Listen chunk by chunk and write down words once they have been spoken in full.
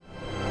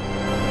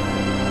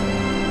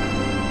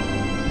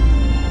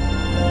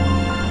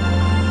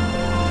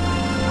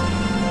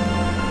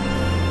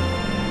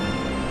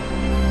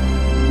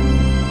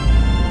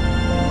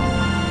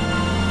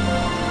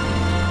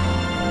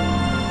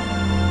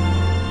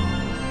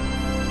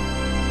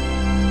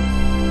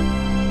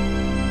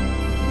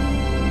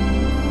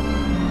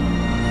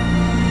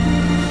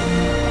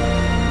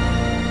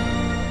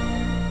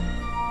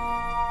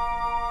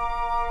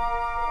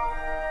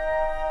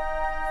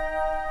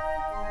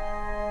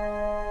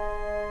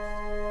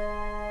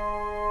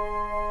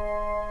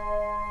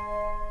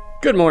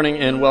Good morning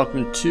and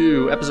welcome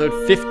to episode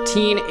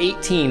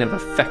 1518 of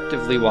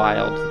Effectively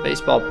Wild, the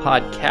baseball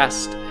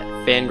podcast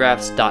at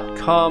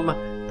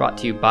fangraphs.com, brought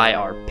to you by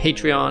our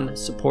Patreon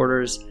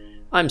supporters.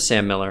 I'm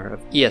Sam Miller of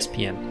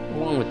ESPN,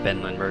 along with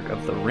Ben Lindbergh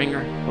of The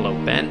Ringer. Hello,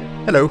 Ben.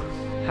 Hello.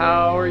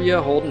 How are you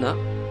holding up?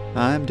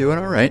 I'm doing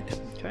all right.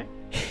 Okay.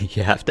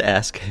 You have to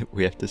ask.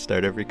 We have to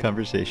start every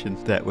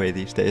conversation that way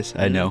these days.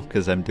 I know,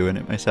 because I'm doing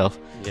it myself.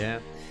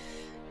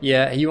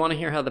 Yeah, you want to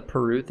hear how the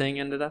Peru thing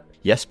ended up?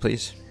 Yes,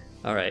 please.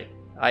 All right.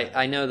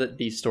 I know that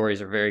these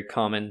stories are very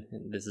common.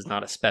 This is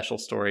not a special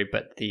story,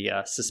 but the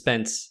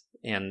suspense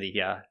and the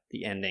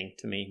ending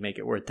to me make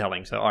it worth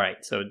telling. So, all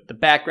right. So the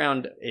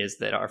background is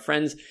that our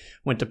friends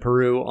went to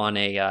Peru on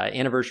a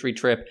anniversary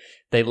trip.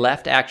 They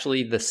left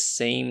actually the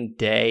same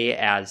day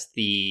as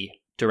the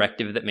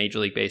directive that Major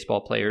League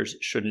Baseball players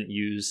shouldn't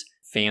use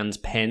fans'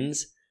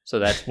 pens. So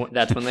that's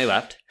when they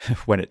left.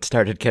 When it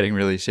started getting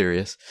really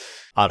serious.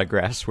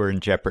 Autographs were in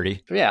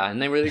jeopardy. Yeah,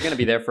 and they were going to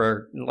be there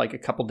for like a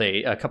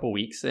couple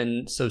weeks.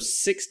 And so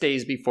 6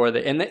 days before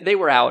they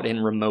were out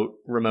in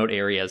remote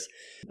areas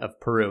of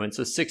Peru. And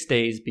so 6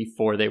 days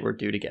before they were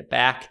due to get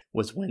back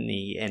was when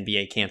the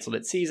NBA canceled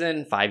its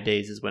season. 5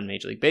 days is when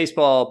Major League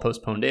Baseball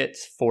postponed it.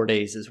 4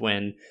 days is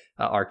when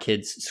our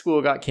kids'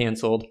 school got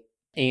canceled.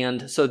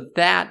 And so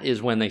that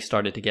is when they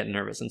started to get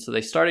nervous. And so they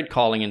started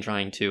calling and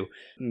trying to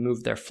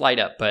move their flight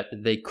up, but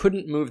they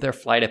couldn't move their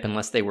flight up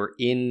unless they were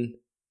in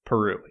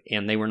Peru.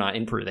 And they were not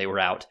in Peru. They were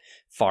out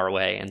far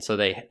away. And so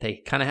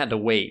they kind of had to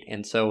wait.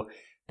 And so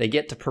they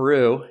get to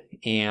Peru,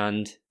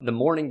 and the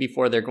morning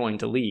before they're going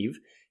to leave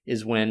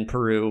is when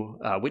Peru,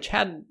 which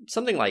had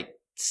something like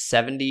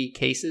 70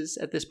 cases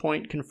at this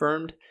point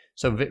confirmed.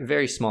 So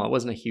very small. It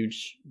wasn't a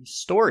huge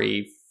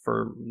story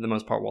for the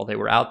most part while they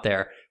were out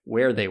there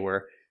where they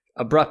were.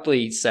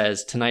 Abruptly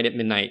says, tonight at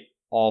midnight,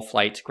 all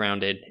flights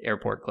grounded,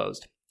 airport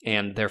closed.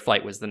 And their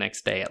flight was the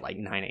next day at like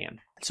 9 a.m.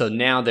 So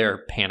now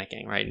they're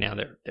panicking, right? Now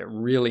they're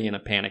really in a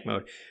panic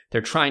mode.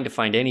 They're trying to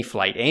find any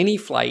flight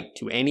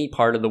to any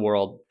part of the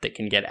world that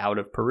can get out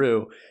of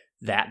Peru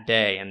that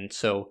day. And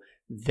so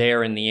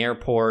they're in the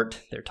airport.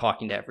 They're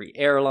talking to every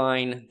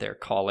airline. They're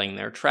calling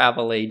their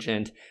travel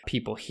agent.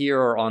 People here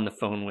are on the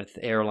phone with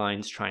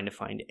airlines trying to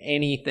find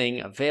anything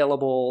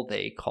available.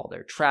 They call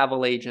their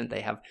travel agent.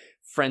 They have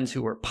friends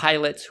who are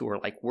pilots who are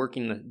like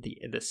working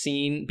the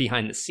scene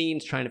behind the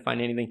scenes trying to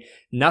find anything.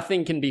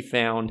 Nothing can be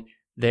found.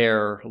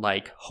 They're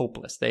like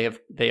hopeless. They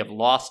have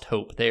lost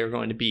hope. They are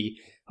going to be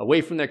away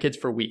from their kids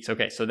for weeks.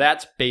 Okay, so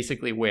that's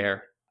basically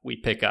where we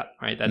pick up,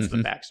 right? That's the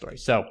backstory.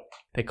 So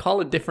they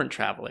call a different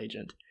travel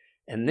agent,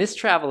 and this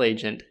travel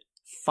agent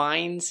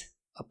finds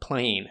a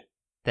plane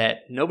that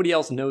nobody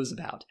else knows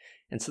about.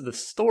 And so the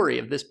story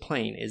of this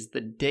plane is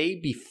the day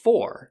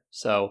before.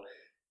 So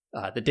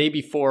the day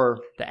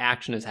before the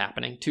action is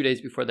happening, 2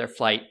 days before their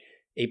flight,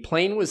 a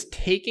plane was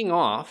taking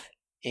off,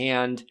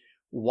 and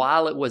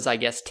while it was, I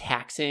guess,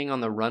 taxiing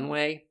on the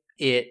runway,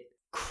 it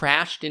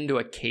crashed into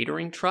a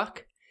catering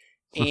truck.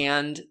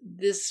 And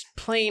this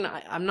plane,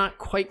 I'm not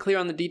quite clear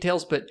on the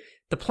details, but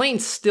the plane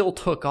still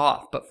took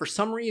off. But for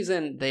some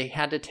reason, they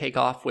had to take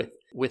off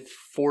with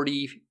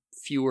 40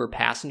 fewer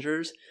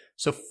passengers.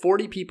 So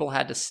 40 people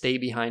had to stay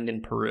behind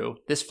in Peru.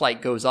 This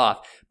flight goes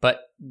off, but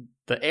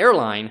the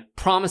airline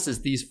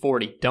promises these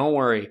 40, don't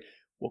worry,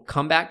 we'll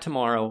come back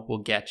tomorrow, we'll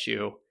get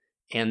you.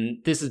 And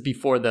this is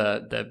before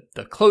the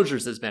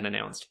closures has been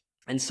announced.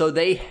 And so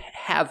they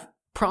have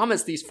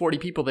promised these 40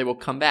 people they will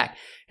come back.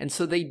 And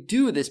so they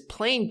do. This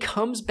plane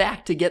comes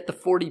back to get the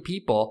 40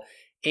 people.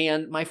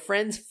 And my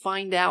friends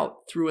find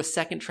out through a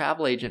second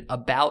travel agent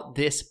about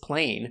this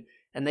plane.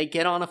 And they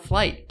get on a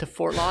flight to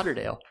Fort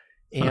Lauderdale.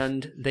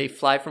 And they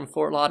fly from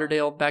Fort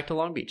Lauderdale back to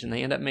Long Beach. And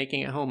they end up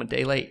making it home a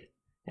day late.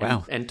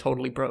 Wow. And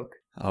totally broke.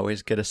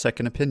 Always get a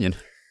second opinion.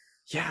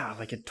 Yeah,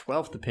 like a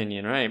 12th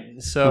opinion, right?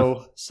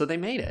 So they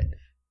made it.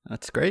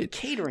 That's great.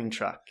 Catering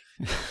truck.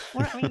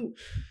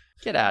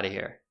 Get out of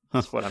here.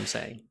 That's what I'm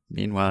saying.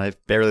 Meanwhile,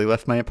 I've barely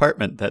left my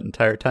apartment that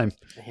entire time.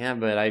 Yeah,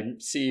 but I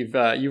see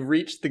you've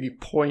reached the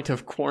point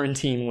of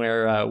quarantine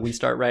where we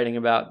start writing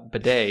about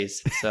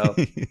bidets. So,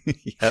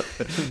 yep,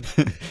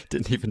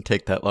 didn't even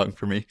take that long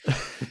for me.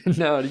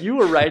 No, you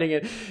were writing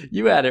it.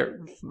 You had it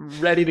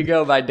ready to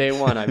go by day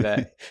one, I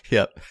bet.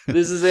 Yep.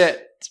 This is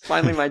it. It's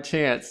finally my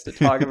chance to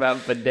talk about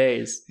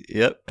bidets.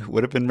 Yep,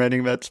 would have been writing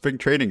about spring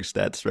training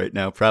stats right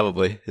now,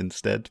 probably.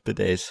 Instead,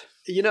 bidets.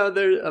 You know,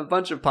 there's a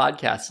bunch of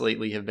podcasts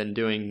lately have been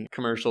doing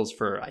commercials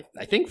for,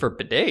 I think for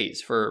bidets,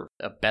 for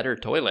a better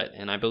toilet.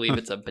 And I believe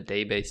it's a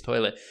bidet-based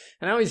toilet.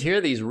 And I always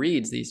hear these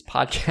reads, these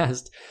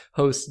podcast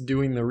hosts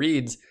doing the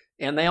reads,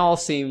 and they all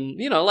seem,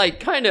 like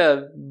kind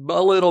of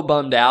a little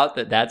bummed out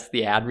that that's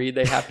the ad read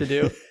they have to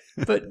do.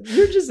 But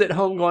you're just at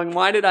home going,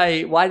 why did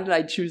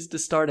I choose to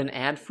start an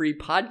ad-free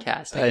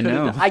podcast? I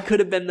know. I could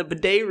have been the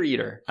bidet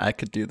reader. I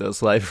could do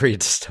those live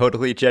reads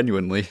totally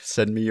genuinely.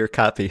 Send me your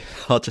copy.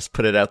 I'll just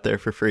put it out there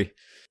for free.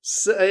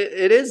 So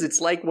it is.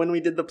 It's like when we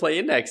did the Play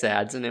Index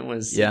ads, and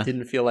it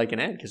didn't feel like an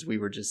ad because we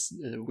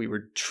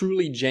were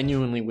truly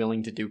genuinely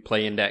willing to do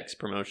Play Index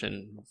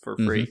promotion for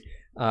free.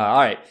 All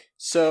right.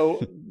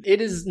 So it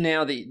is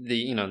now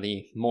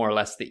the more or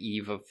less the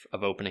eve of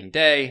opening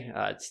day.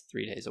 It's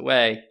 3 days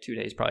away, 2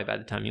 days probably by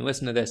the time you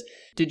listen to this.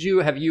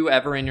 Have you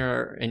ever in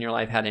your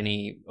life had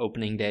any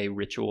opening day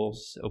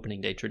rituals, opening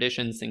day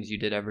traditions, things you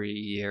did every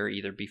year,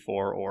 either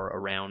before or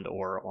around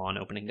or on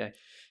opening day?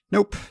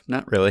 Nope,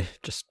 not really.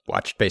 Just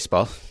watched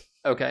baseball.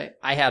 Okay.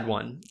 I had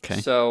one.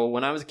 Okay. So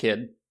when I was a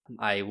kid,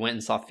 I went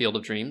and saw Field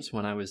of Dreams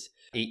when I was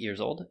 8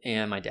 years old,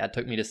 and my dad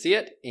took me to see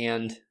it,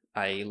 and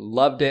I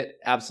loved it,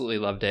 absolutely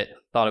loved it,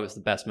 thought it was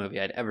the best movie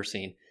I'd ever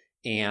seen.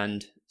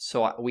 And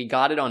so we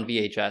got it on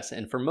VHS,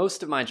 and for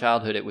most of my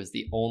childhood, it was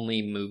the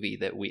only movie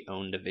that we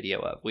owned a video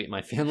of.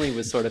 My family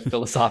was sort of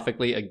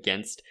philosophically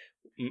against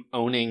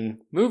owning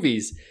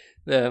movies.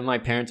 My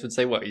parents would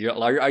say, "What,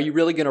 are you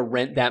really going to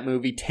rent that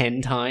movie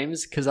 10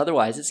 times? Because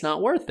otherwise it's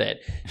not worth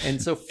it."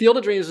 And so Field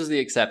of Dreams was the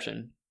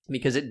exception,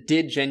 because it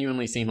did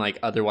genuinely seem like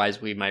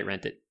otherwise we might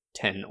rent it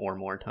 10 or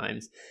more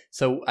times.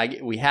 So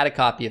we had a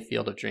copy of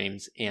Field of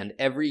Dreams, and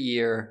every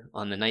year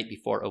on the night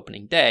before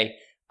opening day,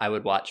 I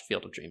would watch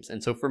Field of Dreams.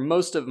 And so for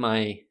most of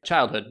my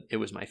childhood, it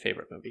was my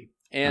favorite movie.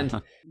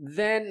 And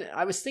then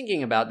I was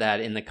thinking about that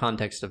in the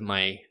context of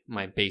my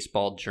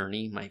baseball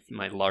journey,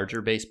 my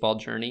larger baseball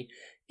journey.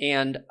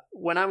 And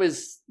when I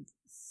was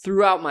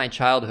throughout my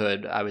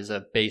childhood, I was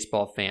a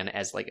baseball fan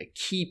as like a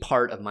key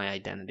part of my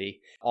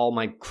identity. All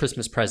my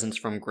Christmas presents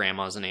from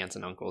grandmas and aunts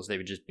and uncles, they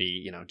would just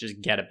be,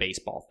 just get a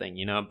baseball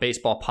thing, a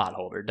baseball pot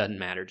holder, doesn't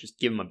matter. Just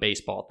give him a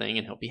baseball thing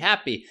and he'll be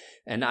happy.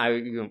 And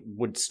I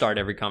would start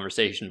every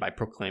conversation by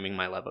proclaiming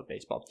my love of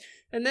baseball.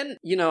 And then,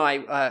 when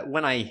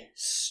I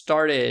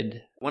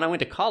went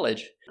to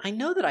college, I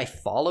know that I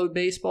followed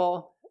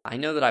baseball. I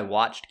know that I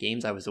watched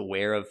games. I was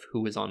aware of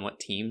who was on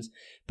what teams.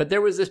 But there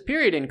was this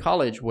period in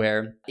college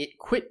where it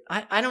quit.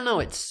 I don't know.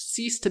 It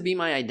ceased to be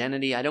my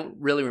identity. I don't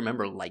really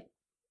remember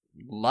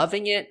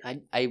loving it.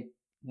 I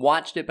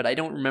watched it, but I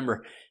don't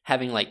remember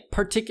having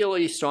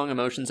particularly strong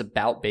emotions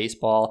about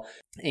baseball.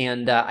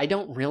 And I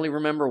don't really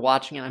remember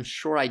watching it. I'm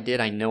sure I did.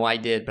 I know I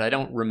did, but I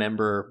don't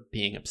remember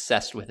being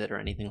obsessed with it or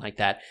anything like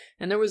that.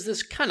 And there was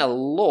this kind of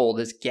lull,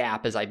 this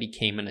gap as I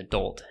became an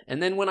adult.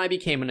 And then when I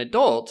became an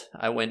adult,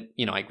 I went,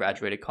 I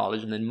graduated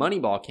college, and then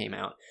Moneyball came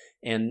out.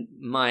 And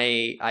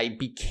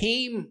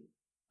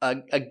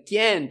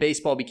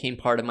baseball became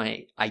part of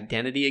my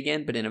identity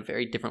again, but in a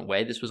very different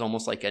way. This was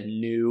almost like a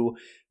new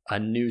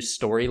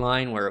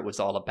storyline where it was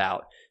all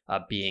about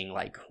being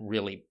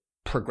really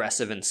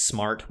progressive and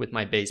smart with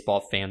my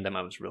baseball fandom.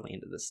 I was really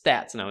into the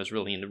stats, and I was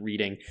really into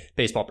reading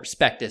Baseball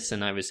Prospectus,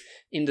 and I was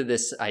into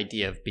this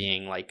idea of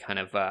being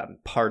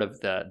part of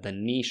the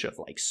niche of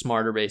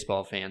smarter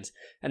baseball fans.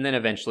 And then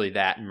eventually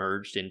that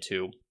merged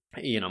into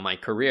my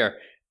career.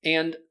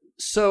 And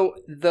so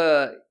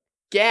the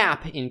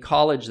gap in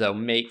college, though,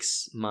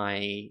 makes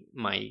my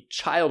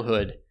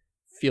childhood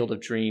Field of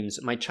Dreams,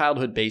 my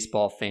childhood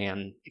baseball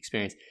fan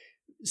experience,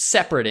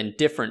 separate and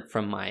different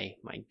from my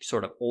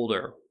sort of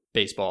older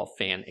baseball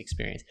fan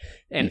experience.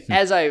 And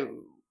as I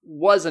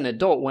was an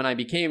adult, when I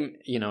became,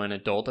 an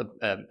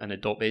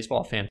adult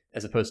baseball fan,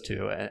 as opposed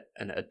to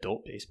an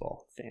adult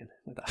baseball fan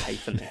with a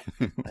hyphen there,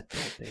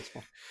 adult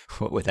baseball.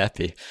 What would that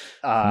be?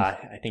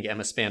 I think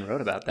Emma Spann wrote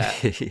about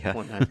that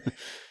one time.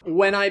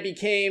 When I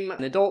became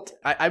an adult,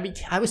 I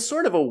was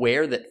sort of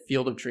aware that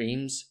Field of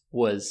Dreams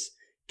was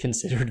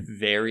considered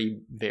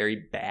very,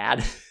 very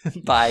bad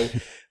by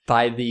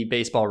the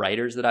baseball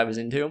writers that I was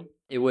into.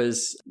 It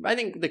was, I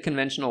think, the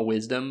conventional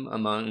wisdom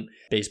among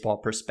Baseball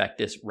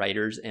Prospectus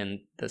writers and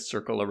the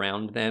circle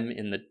around them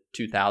in the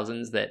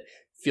 2000s that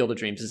Field of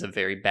Dreams is a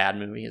very bad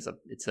movie.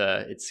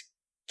 It's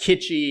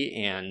kitschy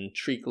and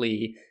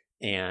treacly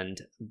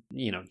and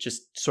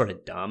just sort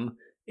of dumb,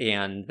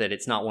 and that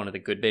it's not one of the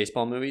good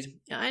baseball movies.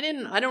 I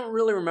don't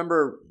really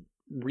remember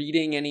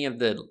reading any of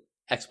the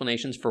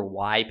explanations for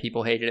why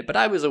people hated it, but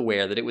I was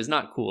aware that it was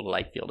not cool to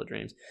like Field of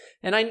Dreams.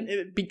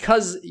 And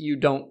because you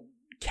don't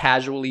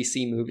casually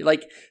see movies,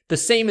 the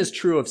same is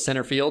true of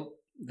Center Field,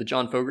 the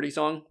John Fogerty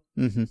song.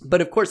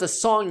 But of course, a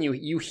song,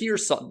 you hear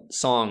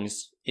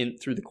songs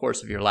through the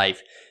course of your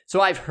life.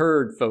 So I've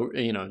heard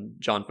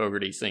John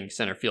Fogerty sing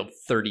Center Field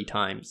 30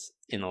 times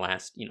in the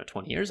last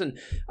 20 years, and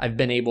I've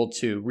been able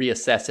to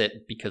reassess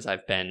it because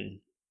I've been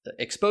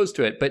exposed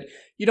to it. But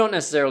you don't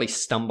necessarily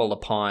stumble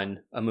upon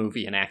a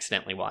movie and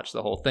accidentally watch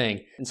the whole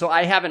thing. And so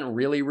I haven't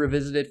really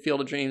revisited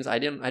Field of Dreams. I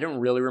didn't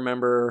really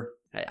remember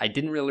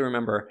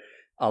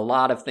a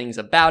lot of things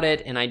about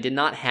it, and I did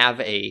not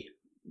have a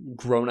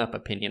grown-up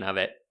opinion of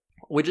it,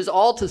 which is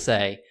all to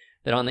say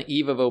that on the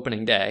eve of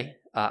opening day,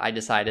 I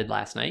decided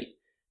last night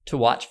to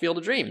watch Field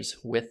of Dreams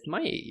with my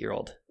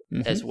 8-year-old,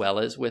 as well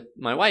as with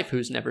my wife,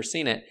 who's never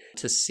seen it,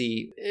 to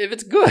see if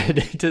it's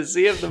good, to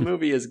see if the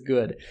movie is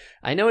good.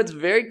 I know it's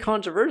very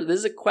controversial. This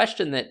is a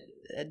question that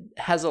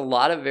has a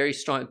lot of very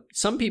strong...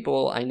 Some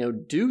people I know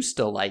do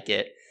still like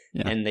it,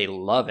 and they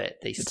love it.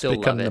 It's still love it.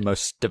 It's become the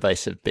most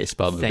divisive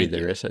baseball movie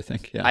there is, I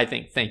think. Yeah.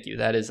 Thank you.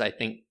 That is, I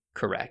think,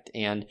 correct.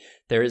 And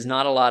there is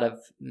not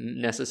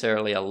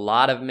necessarily a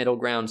lot of middle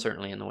ground,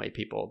 certainly in the way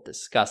people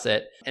discuss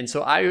it. And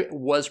so I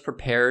was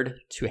prepared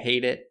to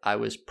hate it. I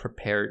was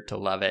prepared to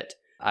love it.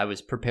 I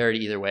was prepared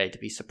either way to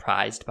be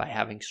surprised by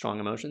having strong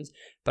emotions,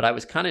 but I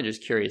was kind of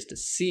just curious to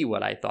see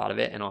what I thought of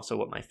it and also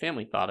what my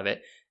family thought of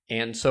it.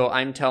 And so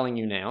I'm telling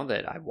you now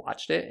that I've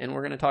watched it, and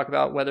we're going to talk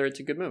about whether it's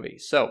a good movie.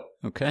 So,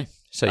 okay.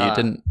 So you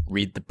didn't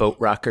read The Boat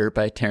Rocker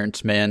by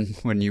Terrence Mann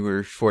when you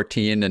were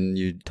 14 and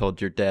you told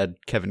your dad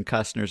Kevin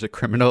Costner's a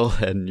criminal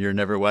and you're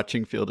never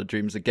watching Field of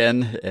Dreams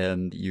again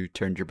and you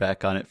turned your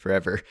back on it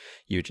forever.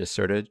 You just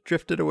sort of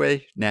drifted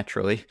away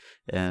naturally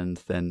and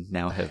then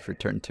now have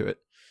returned to it.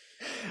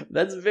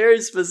 That's very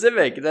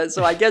specific.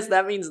 So I guess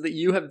that means that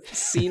you have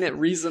seen it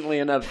recently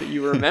enough that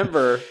you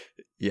remember.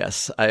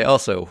 Yes, I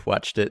also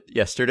watched it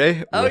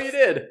yesterday. Oh, you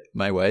did?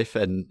 My wife,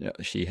 and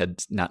she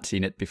had not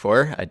seen it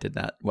before. I did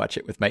not watch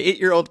it with my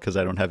 8-year-old because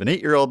I don't have an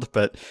 8-year-old,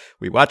 but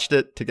we watched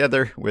it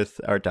together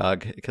with our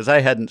dog because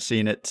I hadn't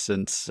seen it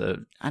since,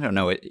 I don't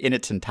know, in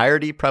its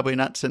entirety, probably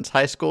not since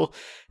high school.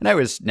 And I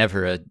was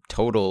never a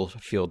total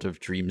Field of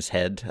Dreams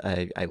head.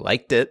 I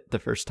liked it the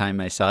first time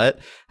I saw it.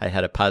 I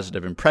had a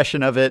positive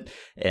impression of it,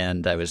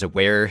 and I was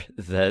aware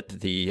that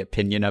the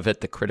opinion of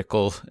it, the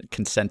critical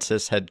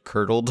consensus had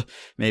curdled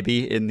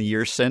maybe in the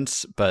years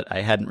since, but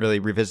I hadn't really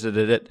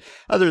revisited it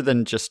other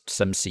than just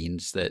some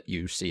scenes that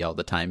you see all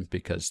the time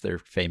because they're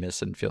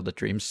famous in Field of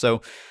Dreams.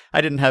 So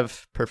I didn't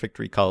have perfect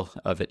recall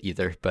of it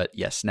either, but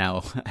yes,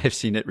 now I've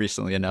seen it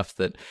recently enough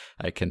that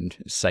I can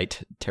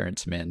cite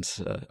Terrence Mann's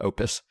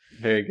opus.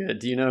 Very good.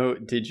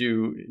 Did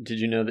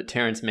you know that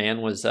Terrence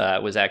Mann was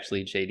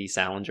actually J.D.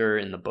 Salinger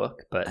in the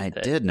book? But I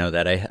did know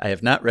that. I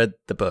have not read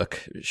the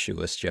book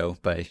Shoeless Joe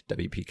by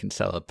W.P.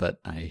 Kinsella, but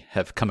I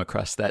have come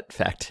across that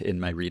fact in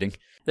my reading.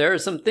 There are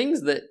some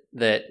things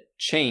that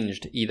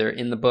changed either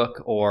in the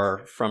book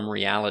or from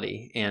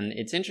reality, and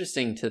it's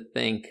interesting to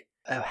think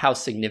how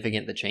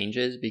significant the change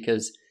is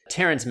because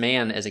Terrence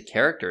Mann as a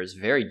character is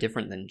very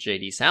different than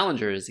J.D.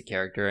 Salinger as a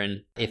character.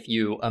 And if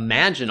you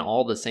imagine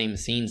all the same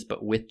scenes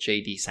but with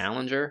J.D.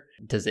 Salinger,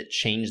 does it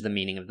change the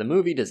meaning of the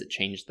movie? Does it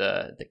change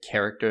the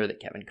character that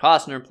Kevin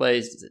Costner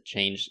plays? Does it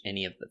change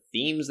any of the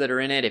themes that are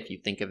in it if you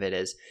think of it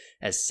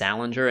as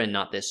Salinger and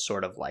not this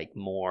sort of like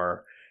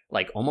more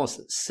like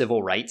almost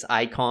civil rights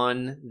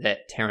icon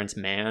that Terrence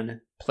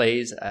Mann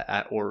plays,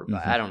 or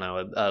I don't know,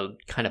 a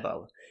kind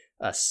of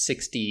a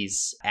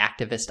 60s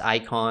activist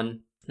icon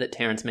that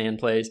Terrence Mann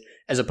plays,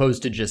 as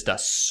opposed to just a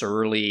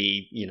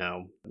surly,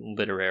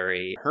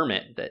 literary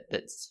hermit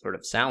that sort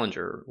of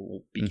Salinger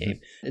became.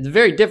 It's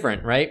very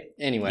different, right?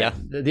 Anyway, yeah.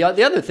 The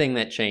other thing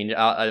that changed,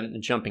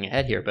 I'm jumping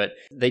ahead here, but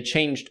they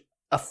changed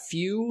a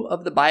few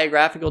of the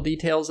biographical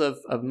details of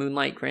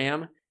Moonlight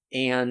Graham,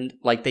 and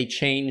like they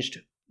changed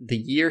the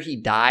year he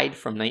died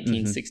from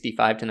 1965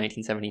 to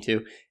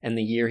 1972, and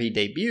the year he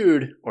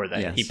debuted, or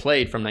that he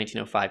played from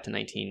 1905 to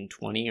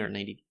 1920 or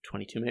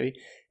 1922 maybe.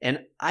 And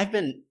I've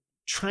been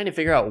trying to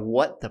figure out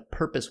what the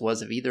purpose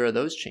was of either of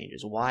those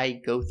changes. Why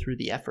go through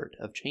the effort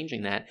of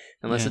changing that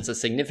unless it's a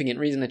significant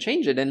reason to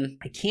change it? And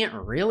I can't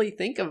really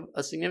think of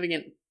a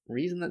significant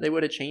reason that they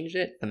would have changed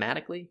it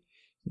thematically.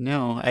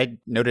 No, I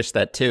noticed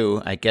that too.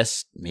 I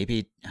guess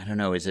maybe, I don't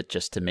know, is it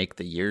just to make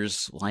the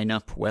years line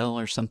up well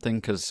or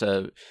something? Because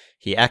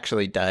he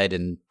actually died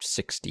in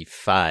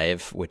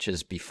 65, which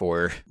is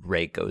before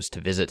Ray goes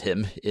to visit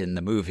him in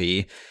the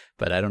movie.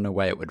 But I don't know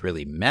why it would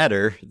really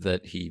matter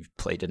that he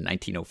played in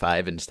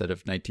 1905 instead of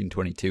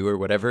 1922 or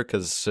whatever,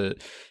 because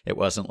it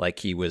wasn't like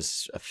he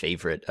was a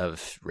favorite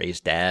of Ray's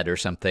dad or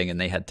something,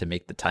 and they had to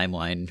make the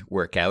timeline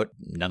work out.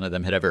 None of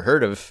them had ever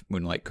heard of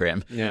Moonlight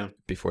Graham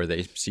before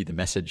they see the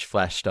message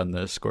flashed on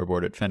the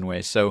scoreboard at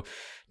Fenway. So,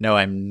 no,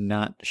 I'm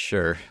not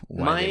sure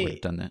why they would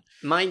have done that.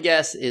 My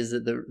guess is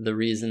that the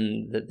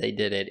reason that they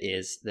did it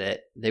is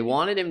that they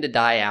wanted him to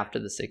die after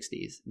the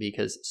 60s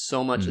because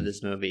so much of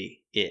this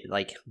movie,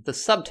 the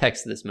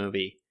subtext of this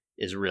movie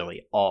is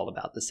really all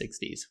about the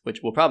 60s,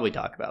 which we'll probably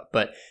talk about.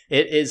 But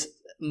it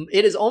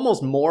is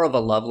almost more of a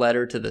love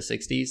letter to the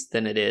 60s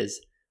than it is,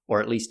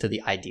 or at least to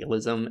the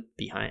idealism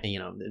behind,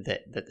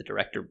 that the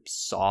director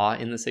saw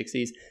in the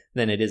 60s,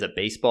 than it is a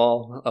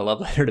love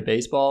letter to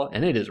baseball.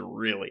 And it is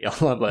really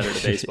a love letter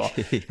to baseball.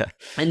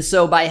 And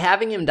so by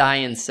having him die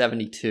in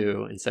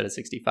 72 instead of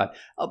 65,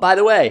 oh, by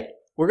the way,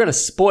 we're going to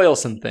spoil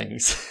some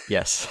things.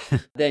 Yes.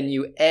 Then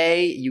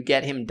you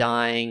get him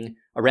dying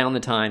around the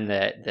time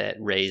that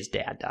Ray's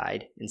dad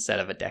died instead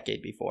of a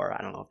decade before.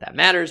 I don't know if that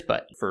matters,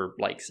 but for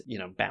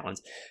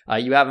balance,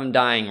 you have him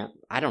dying,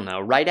 I don't know,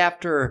 right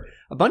after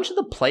a bunch of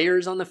the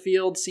players on the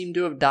field seem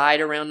to have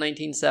died around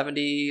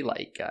 1970,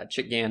 like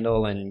Chick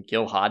Gandil and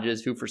Gil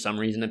Hodges, who for some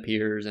reason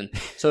appears. And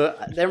so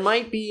there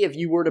might be, if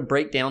you were to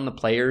break down the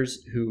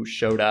players who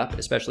showed up,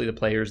 especially the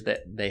players that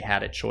they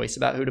had a choice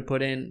about who to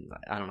put in,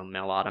 I don't know,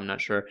 Mel Ott, I'm not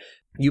sure,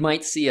 you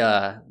might see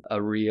a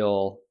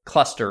real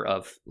cluster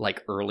of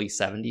like early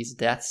 70s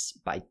deaths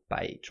by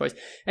choice.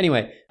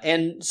 Anyway,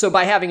 and so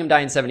by having him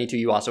die in 72,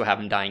 you also have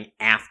him dying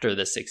after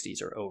the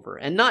 60s are over.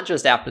 And not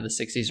just after the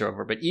 60s are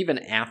over, but even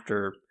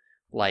after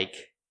like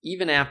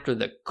even after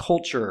the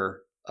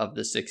culture of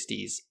the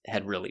 60s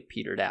had really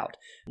petered out,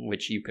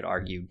 which you could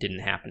argue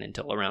didn't happen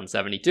until around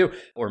 72,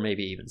 or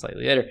maybe even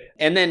slightly later.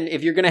 And then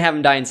if you're going to have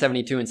him die in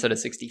 72 instead of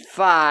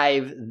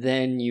 65,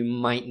 then you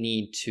might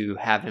need to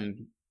have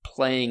him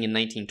playing in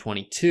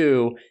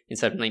 1922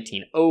 instead of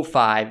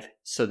 1905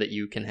 so that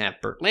you can have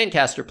Burt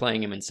Lancaster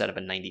playing him instead of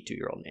a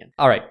 92-year-old man.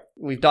 All right,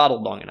 we've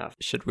dawdled long enough.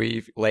 Should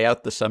we lay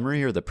out the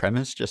summary or the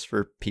premise just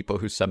for people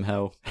who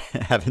somehow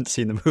haven't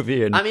seen the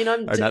movie and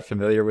are not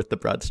familiar with the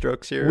broad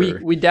strokes here?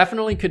 We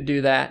definitely could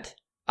do that.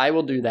 I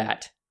will do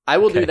that.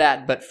 Do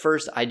that, but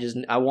first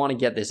I want to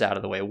get this out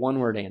of the way. One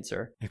word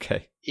answer.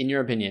 Okay. In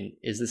your opinion,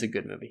 is this a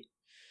good movie?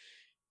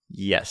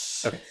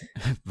 Yes. Okay.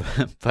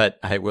 But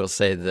I will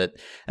say that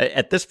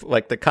at this,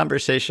 the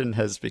conversation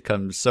has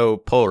become so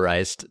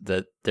polarized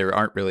that there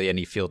aren't really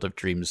any Field of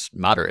Dreams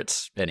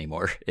moderates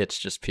anymore. It's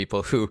just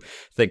people who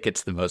think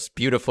it's the most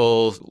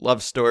beautiful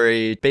love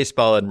story,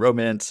 baseball and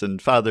romance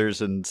and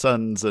fathers and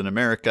sons in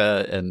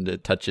America, and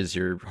it touches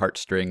your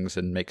heartstrings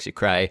and makes you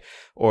cry.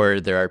 Or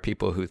there are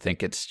people who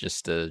think it's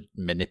just a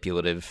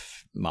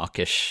manipulative,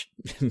 mawkish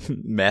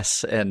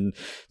mess and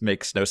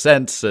makes no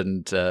sense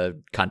and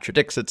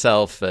contradicts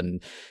itself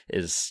and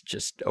is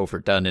just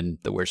overdone in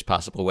the worst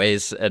possible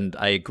ways. And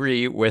I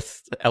agree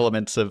with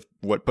elements of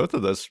what both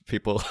of those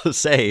people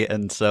say.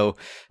 And so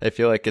I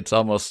feel like it's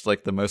almost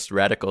like the most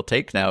radical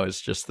take now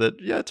is just that,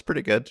 yeah, it's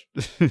pretty good.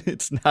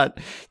 It's not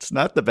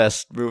the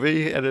best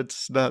movie and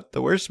it's not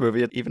the worst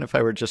movie. Even if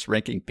I were just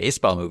ranking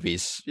baseball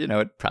movies,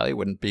 it probably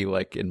wouldn't be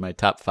in my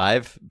top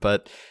 5,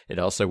 but it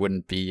also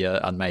wouldn't be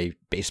on my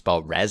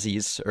baseball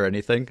Razzies or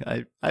anything.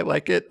 I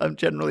like it. I'm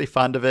generally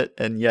fond of it.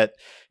 And yet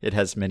it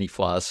has many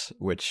flaws,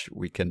 which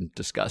we can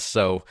discuss.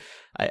 So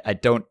I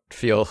don't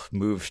feel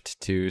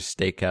moved to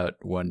stake out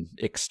one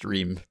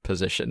extreme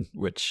position,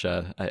 which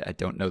I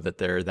don't know that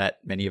there are that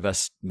many of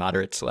us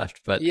moderates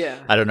left. But yeah.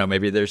 I don't know,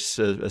 maybe there's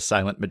a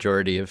silent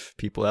majority of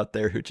people out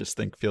there who just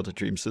think Field of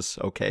Dreams is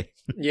okay.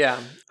 Yeah,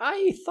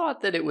 I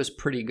thought that it was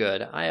pretty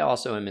good. I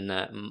also am in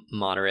that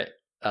moderate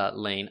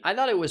lane. I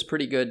thought it was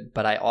pretty good,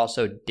 but I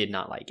also did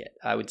not like it.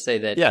 I would say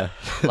that,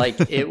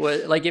 it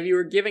was if you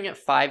were giving it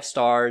 5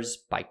 stars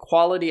by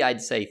quality,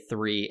 I'd say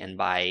 3, and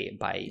by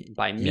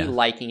me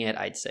liking it,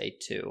 I'd say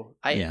 2.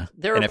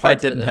 There and if I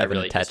didn't have an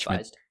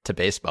attachment to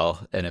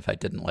baseball, and if I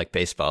didn't like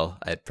baseball,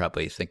 I'd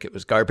probably think it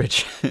was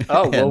garbage.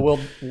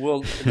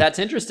 Well, that's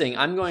interesting.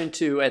 I'm going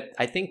to,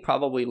 I think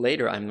probably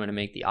later, I'm going to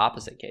make the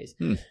opposite case.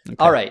 Okay.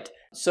 All right.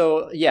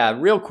 So yeah,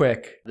 real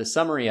quick, the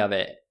summary of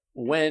it.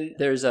 When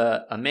there's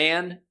a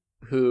man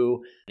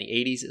who in the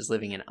 80s is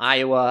living in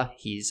Iowa,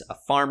 he's a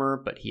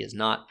farmer, but he is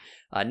not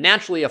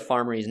naturally a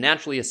farmer. He's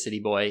naturally a city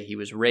boy. He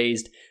was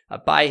raised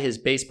by his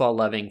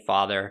baseball-loving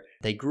father.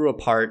 They grew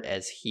apart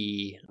as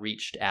he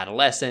reached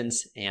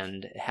adolescence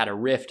and had a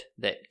rift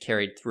that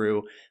carried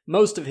through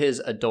most of his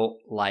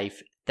adult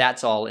life.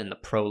 That's all in the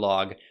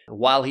prologue.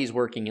 While he's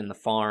working in the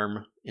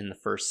farm, in the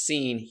first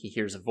scene, he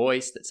hears a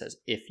voice that says,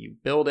 "If you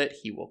build it,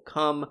 he will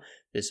come."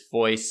 This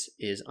voice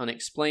is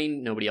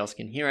unexplained. Nobody else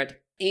can hear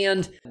it.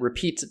 And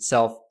repeats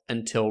itself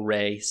until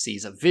Ray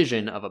sees a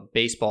vision of a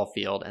baseball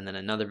field and then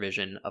another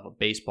vision of a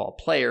baseball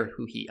player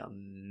who he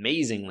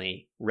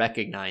amazingly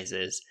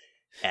recognizes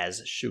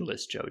as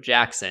Shoeless Joe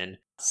Jackson.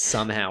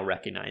 Somehow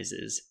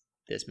recognizes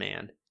this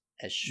man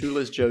as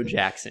Shoeless Joe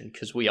Jackson,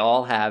 because we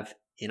all have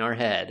in our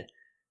head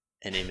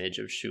an image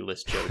of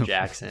Shoeless Joe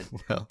Jackson.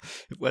 Well,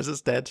 it was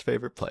his dad's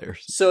favorite player.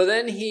 So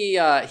then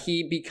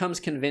he becomes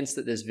convinced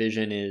that this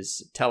vision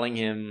is telling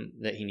him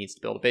that he needs to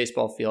build a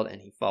baseball field,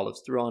 and he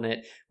follows through on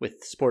it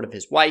with the support of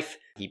his wife.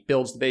 He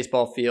builds the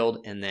baseball field,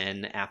 and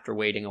then after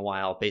waiting a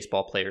while,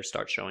 baseball players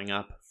start showing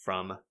up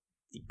from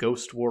the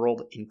ghost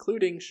world,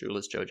 including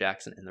Shoeless Joe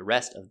Jackson and the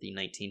rest of the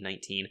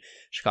 1919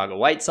 Chicago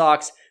White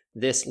Sox.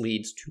 This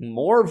leads to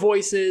more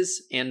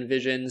voices and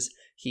visions.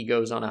 He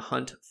goes on a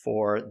hunt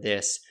for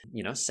this,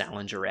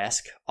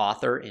 Salinger-esque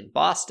author in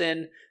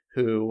Boston,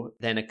 who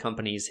then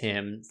accompanies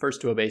him first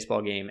to a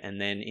baseball game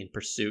and then in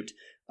pursuit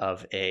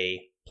of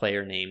a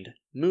player named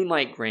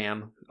Moonlight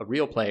Graham, a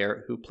real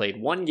player who played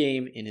one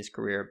game in his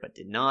career but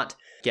did not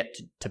get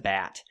to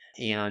bat.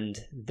 And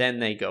then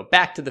they go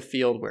back to the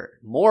field where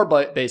more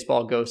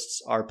baseball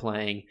ghosts are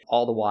playing.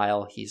 All the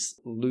while, he's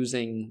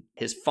losing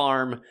his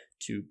farm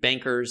to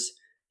bankers.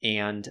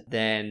 And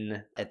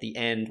then at the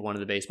end, one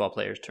of the baseball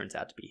players turns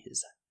out to be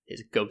his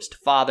ghost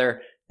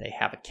father. They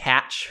have a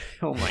catch.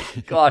 Oh my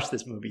gosh,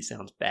 this movie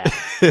sounds bad.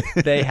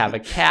 They have a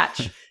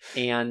catch.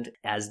 And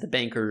as the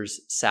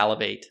bankers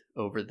salivate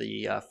over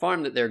the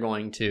farm that they're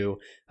going to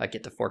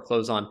get to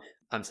foreclose on,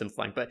 I'm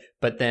simplifying,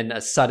 but then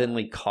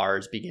suddenly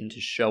cars begin to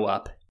show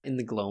up in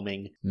the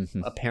gloaming,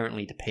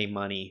 apparently to pay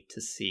money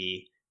to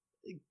see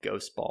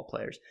ghost ball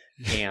players.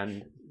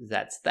 And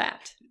that's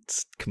that.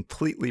 It's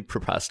completely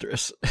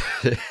preposterous.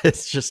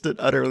 It's just an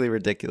utterly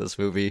ridiculous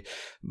movie.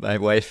 My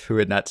wife, who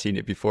had not seen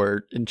it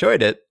before,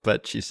 enjoyed it,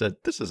 but she said,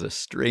 this is a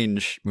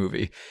strange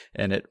movie.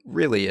 And it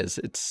really is.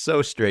 It's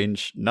so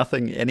strange.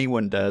 Nothing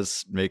anyone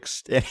does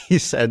makes any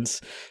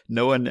sense.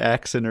 No one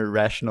acts in a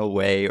rational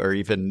way or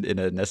even in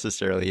a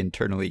necessarily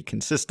internally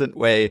consistent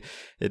way.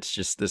 It's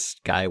just this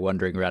guy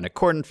wandering around a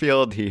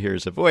cornfield. He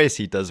hears a voice.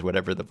 He does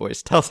whatever the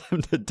voice tells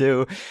him to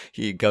do.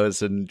 He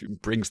goes and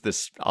brings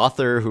this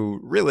author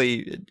who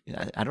really,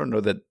 I don't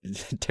know that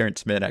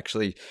Terrence Mann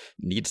actually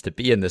needs to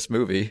be in this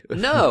movie.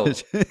 No.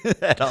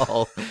 At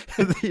all.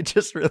 He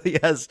just really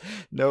has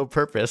no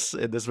purpose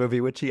in this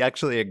movie, which he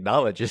actually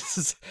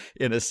acknowledges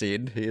in a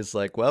scene. He's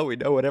like, well, we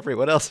know what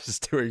everyone else is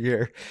doing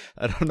here.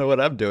 I don't know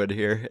what I'm doing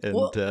here.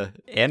 And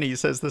Annie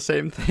says the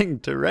same thing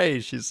to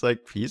Ray. She's like,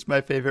 he's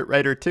my favorite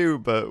writer too,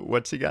 but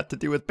what's he got to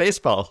do with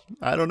baseball?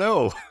 I don't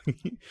know.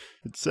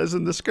 It says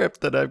in the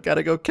script that I've got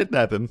to go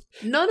kidnap him.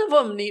 None of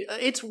them need...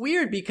 It's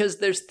weird because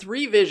there's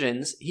 3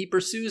 visions. He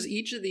pursues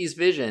each of these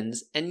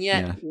visions, and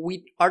yet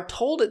we are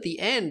told at the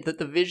end that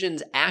the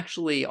visions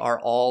actually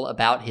are all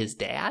about his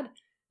dad.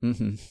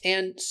 Mm-hmm.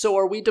 And so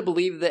are we to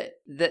believe that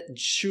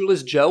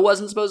Shoeless Joe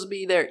wasn't supposed to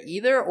be there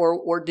either?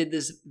 Or did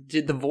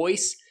the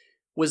voice...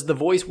 Was the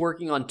voice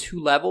working on 2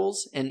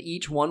 levels, and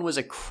each one was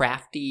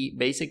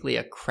basically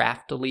a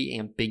craftily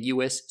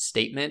ambiguous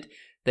statement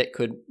that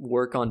could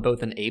work on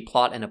both an A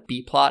plot and a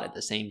B plot at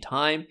the same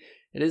time?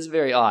 It is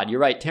very odd. You're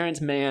right.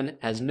 Terrence Mann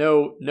has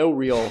no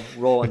real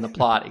role in the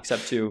plot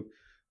except to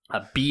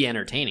be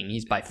entertaining.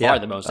 He's by far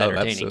the most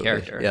entertaining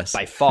character, yes.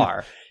 By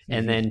far.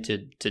 And then to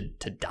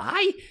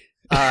die.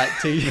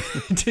 At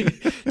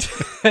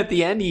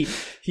the end,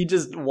 he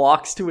just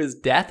walks to his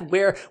death.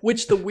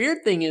 Which the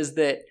weird thing is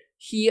that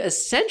he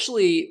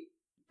essentially,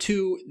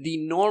 to the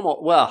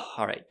normal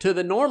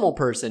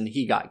person,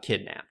 he got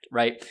kidnapped,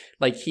 right?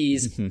 Like he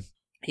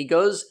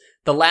goes,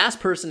 the last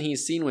person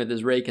he's seen with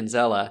is Ray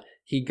Kinsella.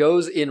 He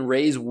goes in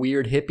Ray's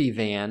weird hippie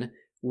van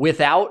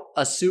without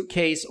a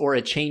suitcase or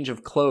a change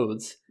of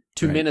clothes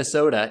to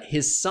Minnesota.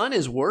 His son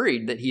is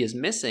worried that he is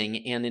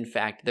missing. And in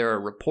fact, there are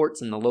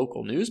reports in the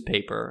local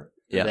newspaper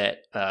that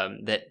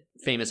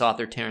famous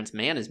author Terrence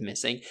Mann is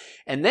missing.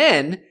 And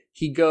then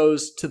he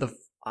goes to the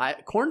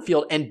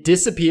cornfield and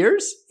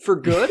disappears for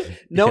good.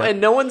 And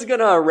no one's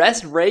going to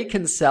arrest Ray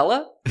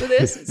Kinsella for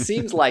this. It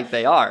seems like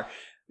they are.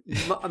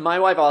 My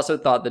wife also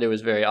thought that it was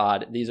very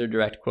odd. These are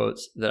direct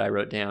quotes that I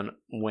wrote down.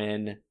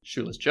 When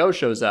Shoeless Joe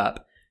shows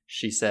up,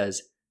 she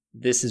says,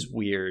 "This is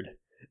weird."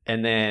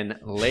 And then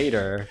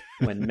later,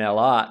 when Mel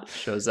Ott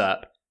shows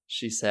up,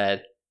 she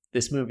said,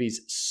 "This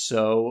movie's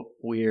so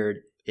weird.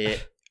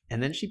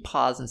 And then she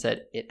paused and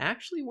said, "It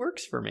actually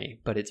works for me,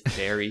 but it's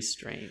very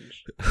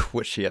strange."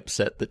 Was she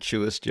upset that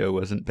Shoeless Joe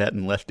wasn't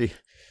batting lefty?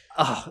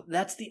 Oh,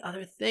 that's the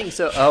other thing.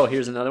 So,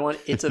 here's another one.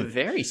 It's a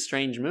very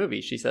strange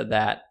movie. She said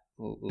that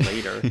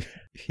later.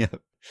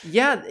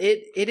 Yeah,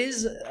 it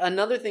is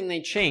another thing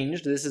they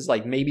changed. This is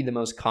like maybe the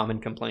most common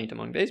complaint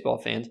among baseball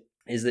fans,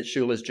 is that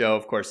Shoeless Joe,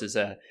 of course, is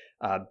a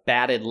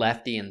batted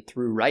lefty and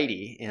threw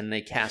righty, and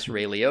they cast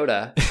Ray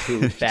Liotta,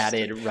 who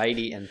batted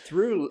righty and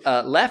threw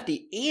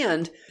lefty,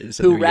 and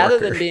who, rather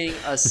than being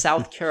a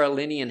South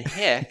Carolinian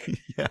hick,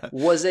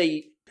 was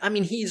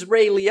he's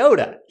Ray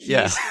Liotta.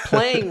 He's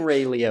playing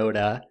Ray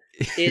Liotta.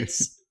 He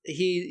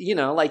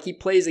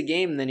plays a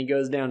game and then he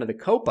goes down to the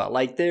Copa.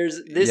 Like this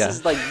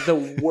is like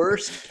the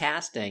worst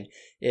casting.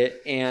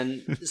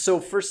 And so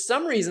for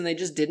some reason they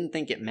just didn't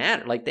think it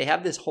mattered. Like they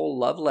have this whole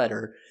love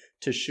letter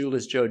to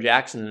Shoeless Joe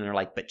Jackson, and they're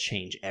like, but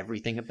change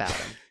everything about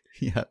him.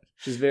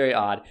 Which is very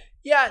odd.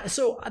 Yeah,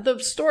 so the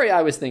story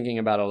I was thinking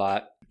about a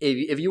lot,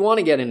 if you want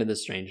to get into the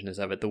strangeness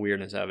of it, the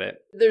weirdness of it,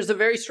 there's a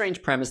very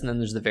strange premise, and then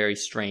there's the very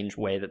strange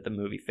way that the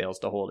movie fails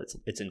to hold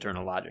its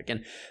internal logic.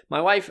 And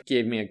my wife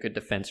gave me a good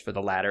defense for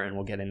the latter, and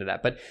we'll get into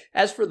that. But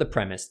as for the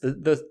premise,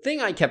 the thing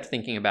I kept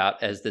thinking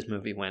about as this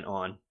movie went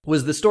on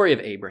was the story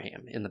of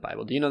Abraham in the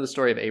Bible. Do you know the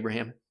story of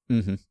Abraham?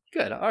 Mm-hmm.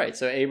 Good. All right.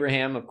 So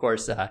Abraham, of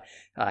course,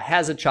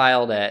 has a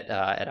child at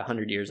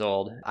 100 years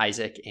old,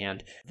 Isaac.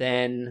 And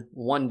then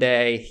one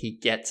day he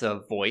gets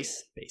a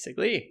voice,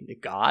 basically,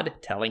 God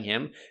telling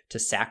him to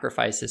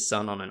sacrifice his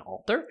son on an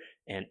altar.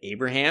 And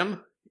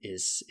Abraham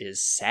is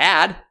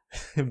sad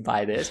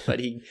by this,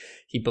 but he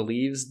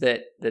believes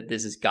that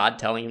this is God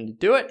telling him to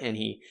do it. And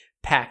he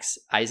packs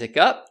Isaac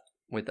up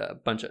with a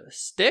bunch of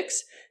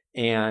sticks,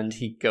 and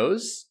he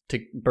goes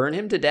to burn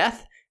him to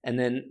death. And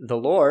then the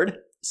Lord,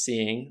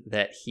 seeing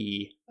that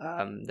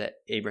that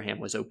Abraham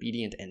was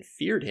obedient and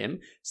feared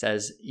him,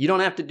 says, "You don't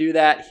have to do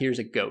that. Here's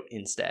a goat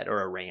instead,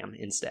 or a ram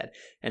instead."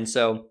 And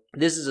so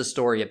this is a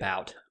story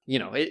about,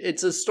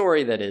 it's a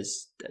story that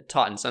is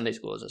taught in Sunday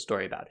school as a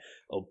story about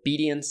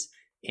obedience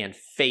and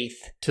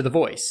faith to the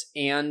voice.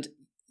 And,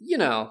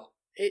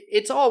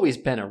 it's always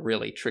been a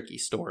really tricky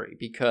story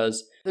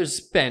because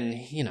there's been,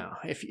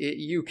 if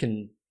you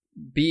can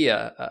be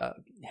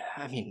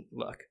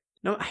look,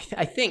 no,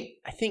 I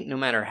think no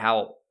matter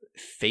how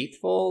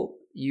faithful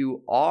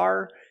you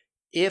are,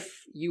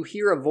 if you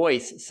hear a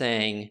voice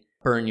saying,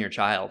 burn your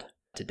child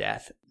to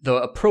death. The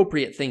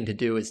appropriate thing to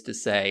do is to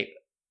say,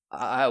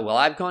 well,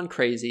 I've gone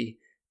crazy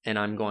and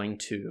I'm going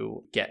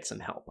to get some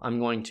help. I'm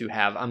going to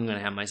have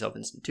myself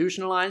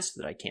institutionalized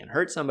so that I can't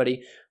hurt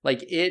somebody.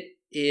 Like, it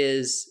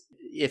is,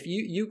 if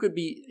you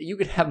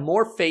could have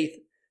more faith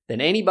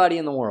than anybody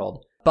in the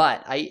world,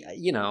 but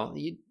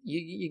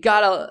you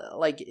gotta,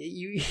 like,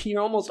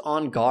 you're almost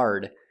on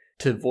guard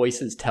to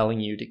voices telling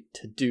you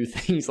to do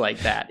things like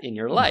that in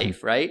your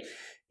life, right?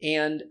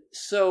 And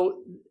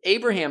so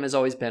Abraham has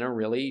always been a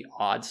really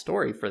odd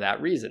story for that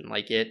reason.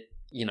 Like, it,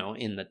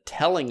 in the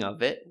telling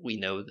of it, we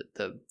know that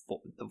the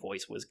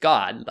voice was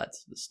God.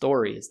 That's the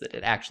story, is that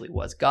it actually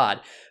was God.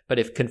 But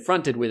if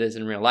confronted with this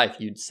in real life,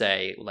 you'd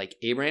say, like,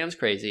 Abraham's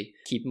crazy,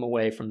 keep him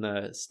away from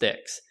the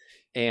sticks.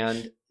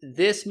 And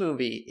this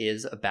movie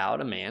is about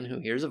a man who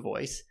hears a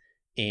voice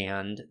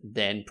and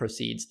then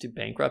proceeds to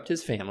bankrupt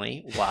his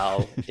family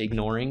while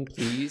ignoring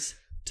pleas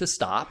to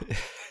stop.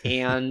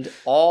 And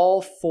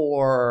all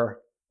for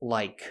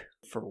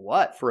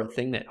what? For a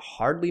thing that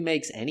hardly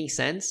makes any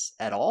sense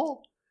at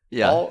all?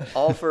 Yeah.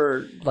 All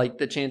for, like,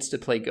 the chance to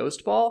play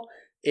ghost ball.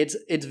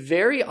 It's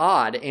very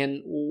odd.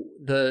 And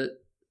the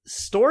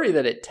story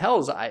that it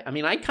tells, I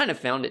mean, I kind of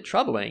found it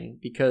troubling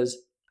because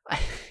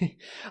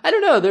I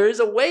don't know. There is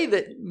a way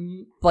that,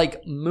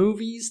 like,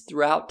 movies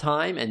throughout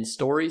time and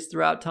stories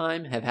throughout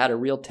time have had a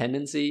real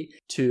tendency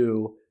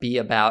to be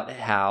about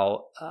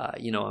how,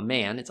 a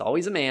man, it's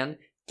always a man,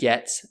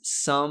 gets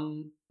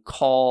some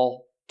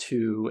call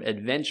to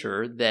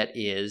adventure that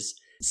is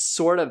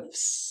sort of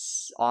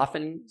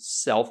often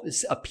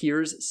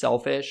appears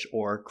selfish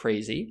or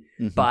crazy,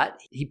 but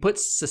he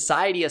puts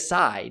society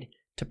aside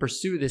to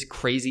pursue this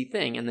crazy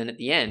thing. And then at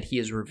the end, he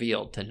is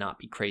revealed to not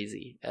be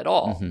crazy at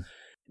all.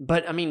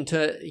 But I mean,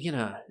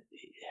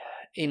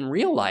 in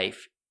real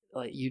life,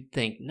 like, you'd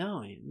think,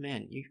 no,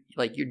 man,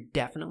 you're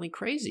definitely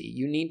crazy.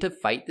 You need to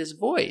fight this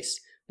voice.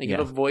 Like, if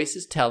a voice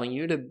is telling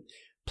you to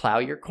plow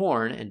your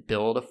corn and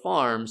build a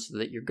farm so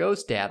that your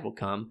ghost dad will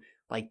come,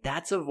 like,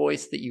 that's a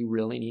voice that you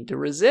really need to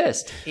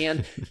resist.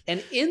 And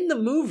in the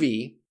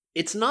movie,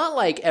 it's not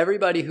like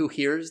everybody who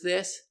hears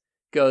this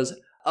goes,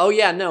 oh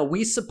yeah, no,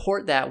 we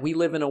support that. We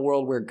live in a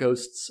world where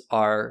ghosts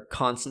are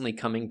constantly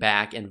coming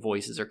back and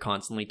voices are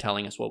constantly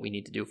telling us what we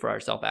need to do for our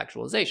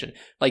self-actualization.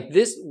 Like,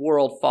 this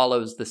world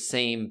follows the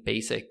same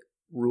basic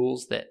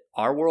rules that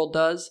our world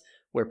does,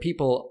 where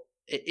people,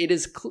 it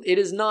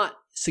is not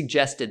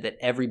suggested that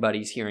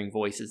everybody's hearing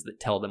voices that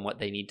tell them what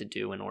they need to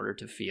do in order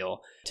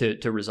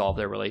to resolve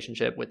their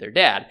relationship with their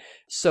dad.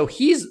 So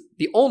he's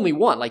the only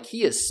one, like,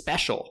 he is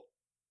special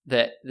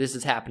that this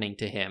is happening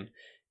to him.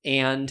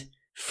 And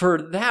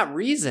for that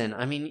reason,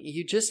 I mean,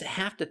 you just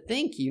have to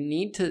think. You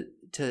need to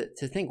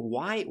think,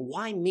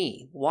 why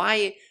me?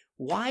 Why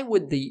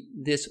would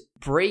this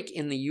break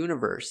in the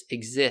universe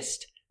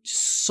exist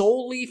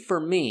solely for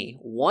me?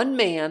 One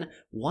man,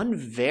 one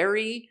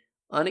very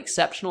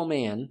unexceptional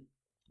man,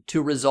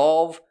 to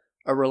resolve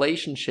a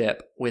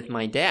relationship with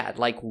my dad.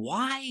 Like,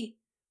 why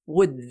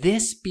would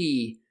this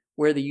be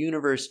where the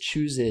universe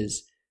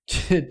chooses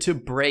to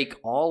break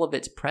all of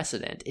its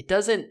precedent? It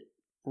doesn't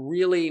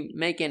really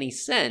make any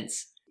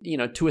sense,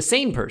 to a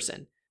sane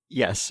person.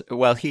 Yes.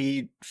 Well,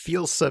 he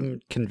feels some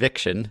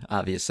conviction,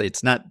 obviously.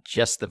 It's not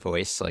just the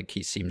voice. Like,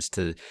 he seems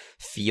to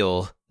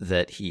feel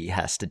that he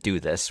has to do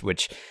this,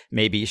 which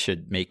maybe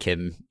should make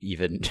him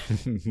even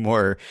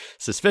more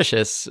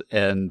suspicious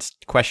and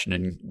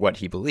questioning what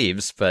he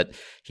believes. But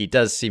he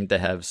does seem to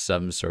have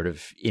some sort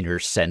of inner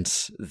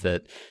sense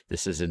that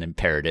this is an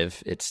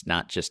imperative. It's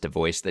not just a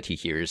voice that he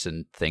hears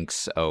and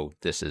thinks, oh,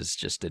 this is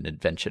just an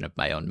invention of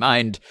my own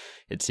mind.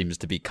 It seems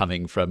to be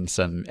coming from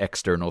some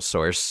external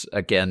source.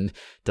 Again,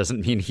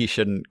 doesn't mean he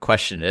shouldn't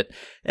question it.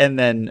 And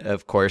then,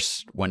 of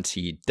course, once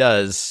he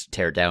does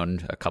tear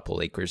down a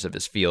couple acres of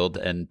his field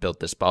and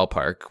built this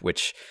ballpark,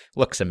 which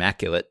looks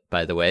immaculate,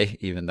 by the way,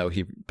 even though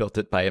he built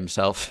it by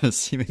himself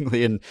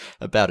seemingly in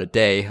about a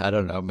day. I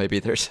don't know, maybe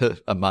there's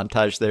a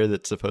montage there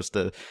that's supposed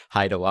to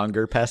hide a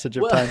longer passage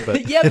of time.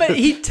 But yeah, but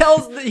he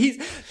tells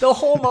the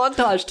whole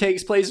montage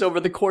takes place over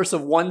the course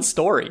of one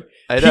story.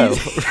 I know.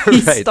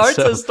 He starts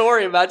a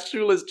story about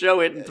Shoeless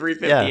Joe hitting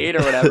 358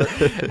 or whatever,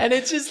 and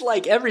it's just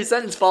like every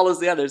sentence follows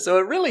the other. So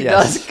it really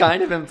does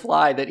kind of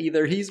imply that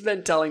either he's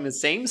been telling the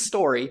same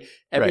story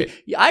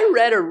I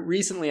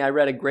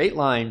read a great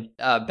line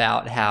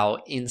about how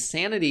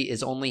insanity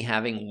is only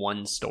having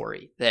one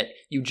story, that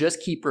you just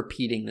keep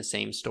repeating the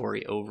same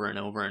story over and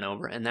over and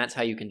over. And that's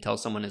how you can tell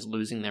someone is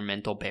losing their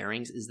mental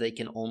bearings, is they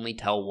can only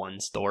tell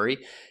one story.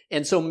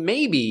 And so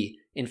maybe,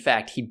 in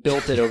fact, he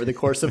built it over the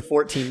course of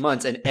 14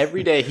 months, and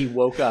every day he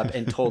woke up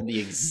and told the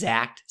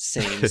exact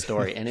same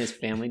story, and his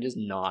family just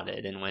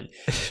nodded and went,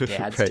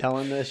 Dad's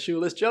telling the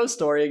Shoeless Joe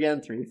story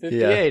again,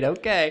 358,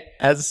 okay.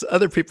 As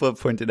other people have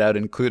pointed out,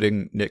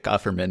 including Nick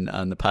Offerman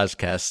on the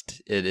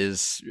podcast, it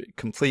is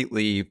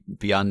completely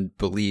beyond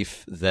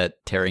belief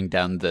that tearing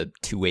down the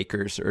 2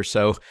 acres or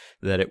so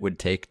that it would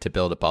take to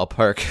build a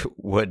ballpark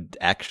would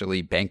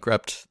actually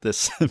bankrupt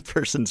this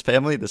person's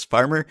family, this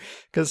farmer,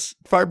 because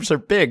farms are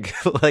big.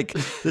 Like,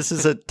 this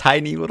is a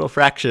tiny little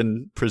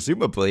fraction,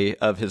 presumably,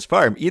 of his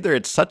farm. Either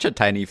it's such a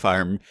tiny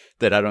farm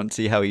that I don't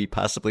see how he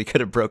possibly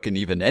could have broken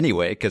even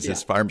anyway, because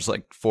his farm's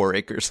like 4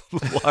 acres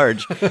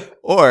large,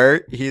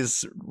 or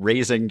he's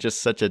raising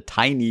just such a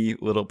tiny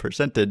little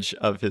percentage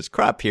of his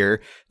crop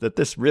here that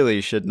this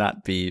really should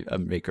not be a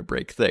make or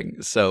break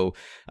thing. So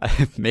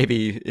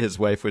maybe his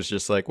wife was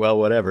just like, well,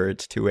 whatever,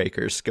 it's 2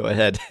 acres, go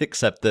ahead,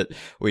 except that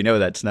we know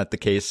that's not the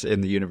case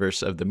in the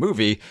universe of the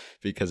movie,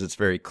 because it's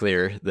very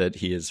clear that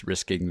he is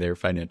risking their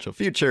financial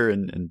future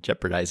and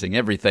jeopardizing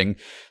everything.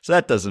 So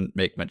that doesn't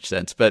make much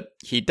sense, but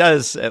he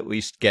does at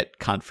least get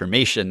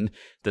confirmation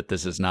that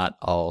this is not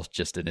all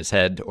just in his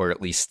head, or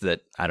at least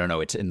that, I don't know,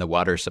 it's in the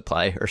water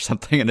supply or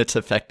something and it's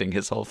affecting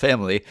his whole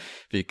family,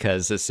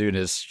 because as soon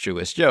as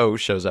Shoeless Joe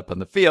shows up on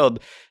the field,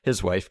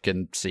 his wife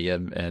can see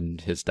him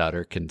and his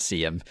daughter can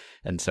see him.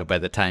 And so by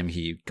the time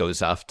he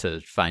goes off to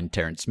find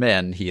Terrence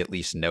Mann, he at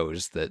least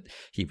knows that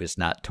he was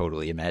not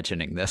totally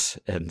imagining this.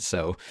 And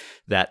so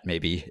that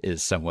maybe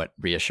is somewhat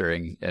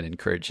reassuring and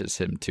encourages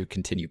him to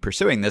continue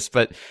pursuing this.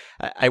 But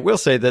I will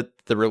say that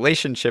the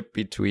relationship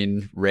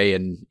between Ray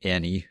and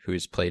Annie,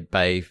 who's played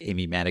by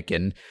Amy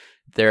Madigan,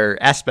 there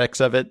are aspects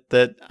of it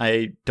that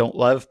I don't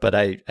love, but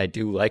I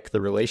do like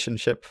the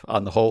relationship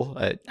on the whole.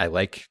 I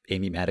like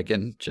Amy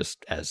Madigan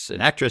just as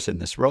an actress in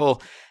this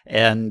role.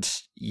 And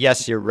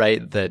yes, you're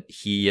right that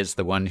he is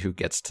the one who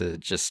gets to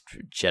just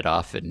jet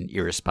off and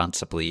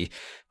irresponsibly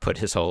put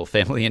his whole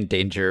family in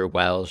danger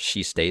while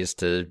she stays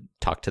to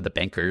talk to the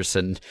bankers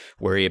and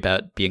worry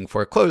about being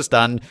foreclosed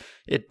on.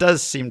 It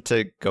does seem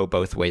to go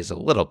both ways a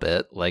little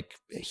bit. Like,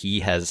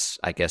 he has,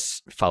 I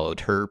guess,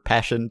 followed her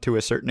passion to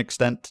a certain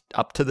extent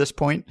up to this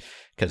point,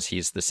 because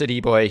he's the city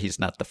boy, he's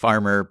not the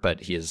farmer,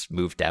 but he has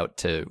moved out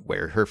to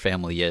where her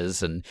family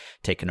is and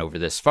taken over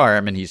this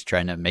farm, and he's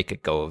trying to make a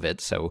go of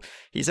it. So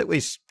he's at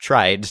least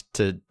tried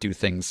to do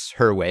things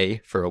her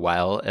way for a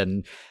while.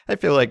 And I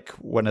feel like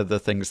one of the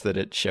things that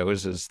it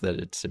shows is that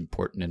it's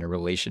important in a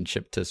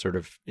relationship to sort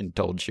of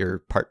indulge your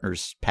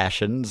partner's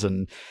passions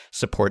and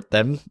support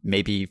them.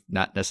 Maybe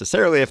not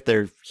necessarily if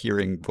they're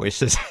hearing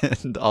voices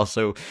and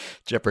also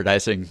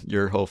jeopardizing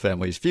your whole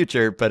family's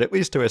future, but at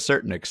least to a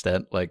certain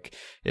extent. Like,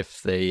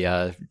 if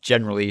they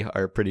generally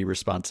are pretty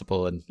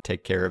responsible and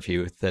take care of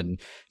you, then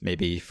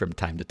maybe from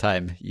time to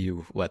time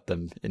you let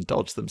them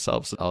indulge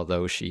themselves.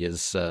 Although she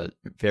is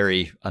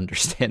very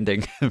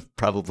understanding,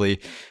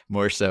 probably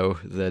more so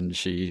than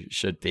she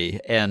should be.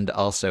 And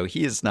also,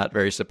 he is not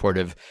very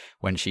supportive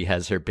when she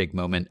has her big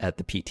moment at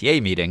the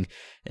PTA meeting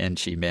and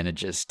she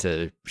manages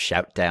to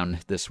shout down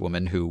this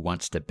woman who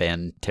wants to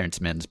ban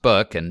Terrence Mann's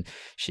book, and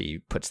she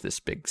puts this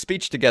big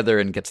speech together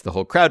and gets the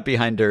whole crowd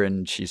behind her,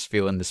 and she's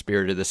feeling the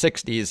spirit of the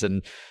 60s,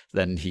 and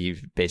then he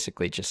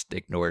basically just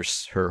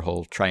ignores her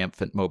whole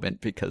triumphant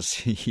moment because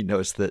he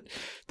knows that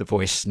the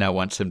Voice now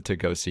wants him to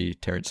go see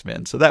Terrence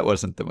Mann. So that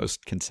wasn't the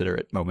most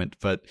considerate moment,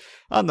 but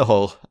on the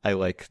whole, I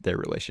like their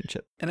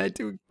relationship. And I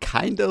do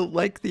kind of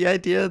like the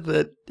idea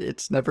that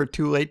it's never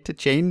too late to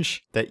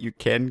change, that you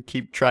can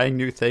keep trying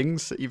new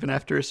things even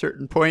after a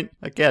certain point.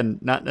 Again,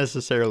 not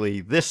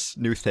necessarily this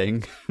new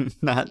thing,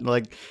 not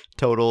like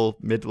total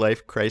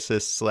midlife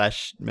crisis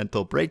 /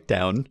 mental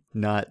breakdown,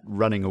 not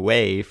running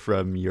away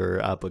from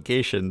your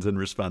obligations and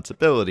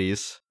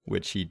responsibilities,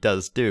 which he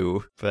does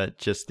do, but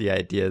just the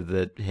idea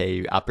that,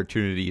 hey,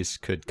 opportunities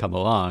could come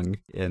along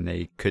and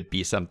they could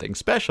be something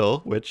special,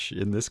 which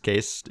in this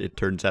case it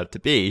turns out to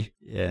be,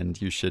 and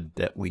you should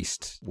at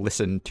least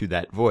listen to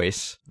that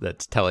voice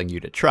that's telling you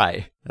to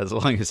try, as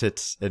long as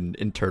it's an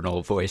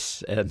internal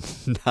voice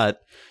and not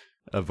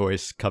a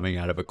voice coming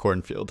out of a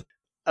cornfield.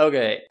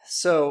 Okay,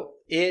 so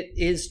it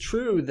is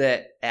true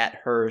that at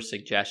her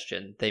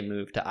suggestion, they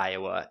moved to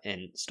Iowa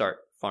and start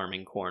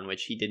farming corn,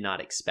 which he did not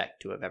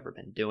expect to have ever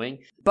been doing.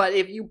 But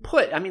if you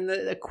put,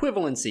 the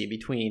equivalency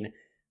between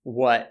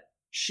what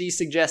she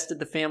suggested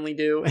the family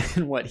do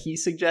and what he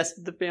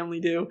suggested the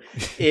family do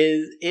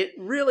is, it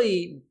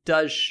really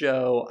does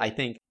show, I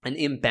think, an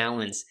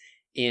imbalance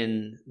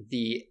in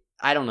the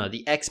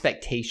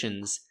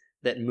expectations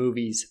that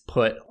movies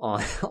put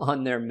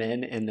on their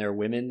men and their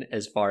women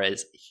as far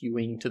as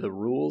hewing to the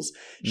rules.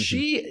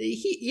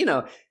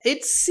 Mm-hmm.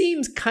 It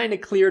seems kind of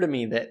clear to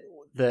me that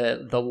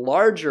the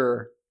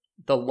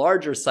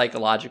larger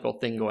psychological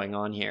thing going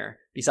on here,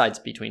 besides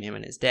between him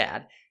and his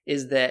dad,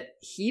 is that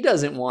he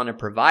doesn't want to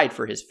provide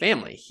for his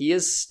family. He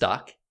is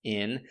stuck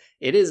in,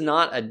 it is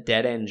not a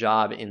dead-end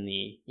job in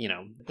the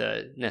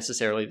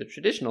necessarily the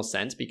traditional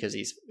sense, because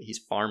he's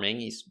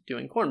farming, he's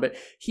doing corn, but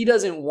he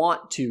doesn't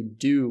want to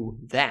do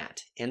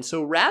that. And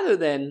so rather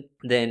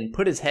than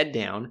put his head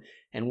down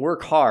and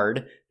work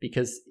hard,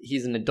 because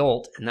he's an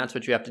adult and that's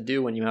what you have to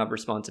do when you have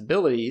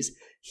responsibilities,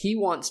 he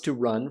wants to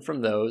run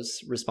from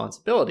those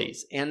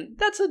responsibilities. And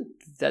that's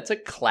a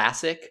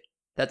classic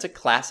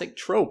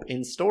trope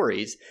in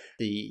stories.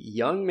 The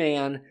young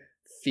man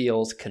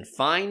feels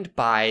confined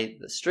by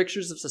the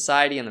strictures of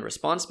society and the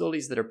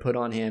responsibilities that are put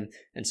on him.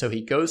 And so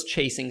he goes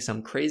chasing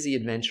some crazy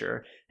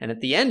adventure. And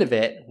at the end of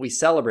it, we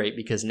celebrate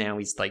because now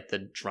he's like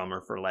the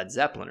drummer for Led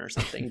Zeppelin or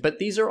something. But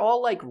these are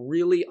all like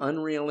really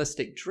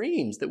unrealistic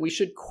dreams that we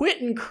should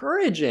quit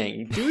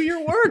encouraging. Do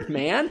your work,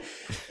 man.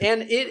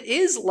 And it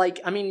is like,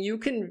 I mean,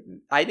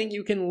 I think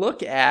you can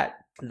look at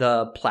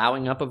the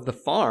plowing up of the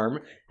farm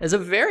as a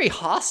very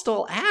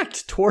hostile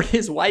act toward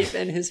his wife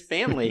and his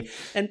family.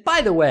 And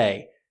by the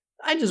way,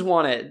 I just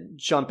want to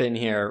jump in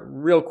here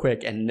real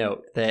quick and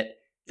note that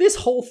this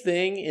whole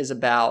thing is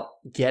about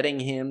getting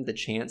him the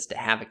chance to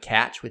have a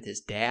catch with his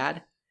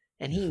dad,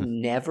 and he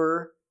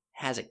never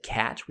has a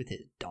catch with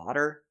his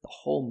daughter the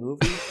whole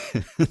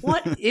movie.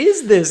 What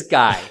is this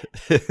guy?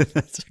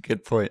 That's a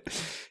good point.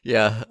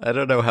 Yeah, I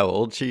don't know how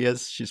old she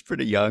is. She's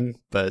pretty young,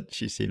 but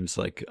she seems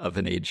like of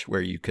an age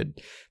where you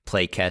could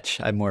play catch.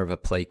 I'm more of a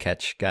play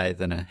catch guy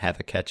than a have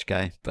a catch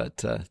guy,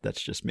 but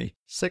that's just me.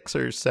 6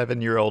 or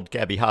 7-year-old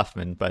Gabby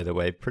Hoffman, by the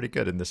way, pretty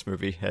good in this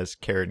movie as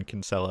Karen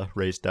Kinsella,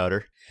 Ray's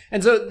daughter.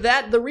 And so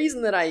the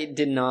reason that I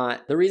did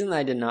not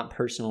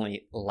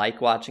personally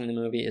like watching the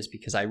movie is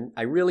because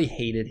I really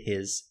hated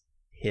his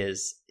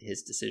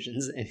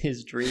decisions and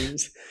his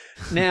dreams.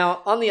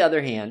 Now, on the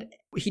other hand,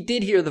 he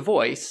did hear the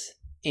voice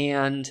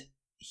and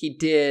he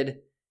did,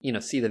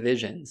 see the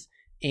visions.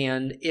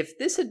 And if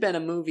this had been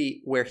a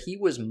movie where he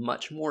was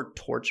much more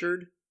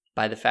tortured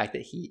by the fact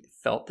that he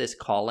felt this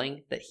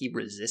calling, that he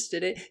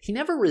resisted it, he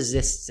never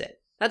resists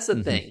it. That's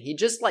the thing. He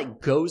just like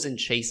goes and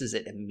chases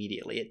it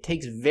immediately. It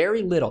takes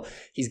very little.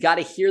 He's got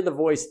to hear the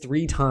voice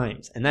 3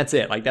 times and that's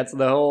it. Like that's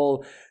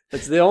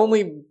the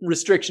only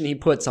restriction he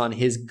puts on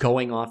his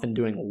going off and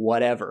doing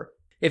whatever.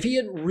 If he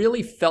had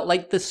really felt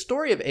like the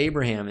story of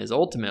Abraham is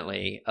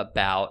ultimately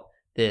about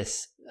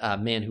this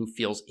man who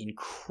feels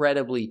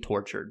incredibly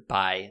tortured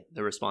by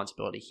the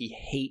responsibility. He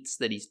hates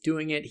that he's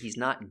doing it. He's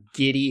not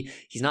giddy.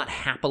 He's not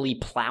happily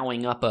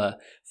plowing up a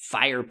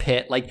fire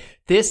pit. Like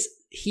this,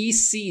 he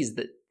sees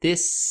that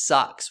this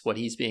sucks what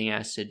he's being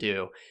asked to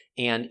do.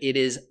 And it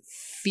is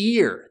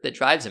fear that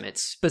drives him. It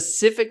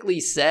specifically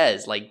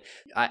says, like,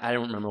 I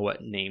don't remember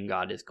what name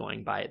God is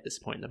going by at this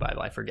point in the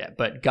Bible. I forget.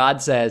 But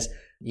God says,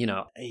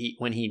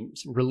 when he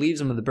relieves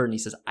him of the burden, he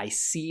says, I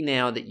see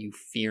now that you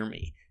fear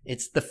me.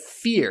 It's the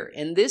fear.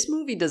 And this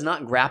movie does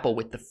not grapple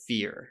with the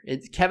fear.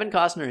 Kevin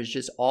Costner is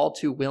just all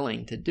too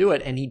willing to do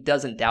it, and he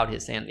doesn't doubt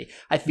his sanity.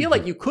 I feel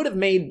like you could have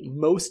made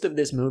most of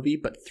this movie,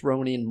 but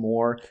thrown in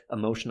more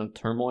emotional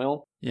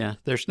turmoil. Yeah,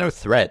 there's no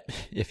threat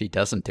if he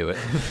doesn't do it.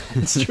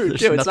 It's true, There's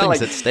too. It's not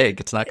nothing's like, at stake.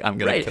 It's not, I'm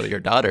going to kill your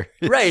daughter.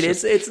 Right.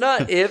 It's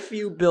not, if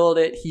you build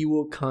it, he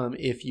will come.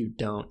 If you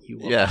don't, you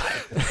will die.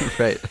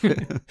 Right.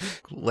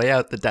 Lay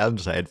out the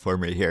downside for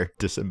me here,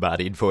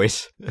 disembodied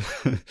voice.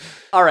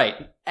 All right.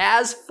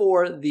 As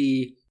for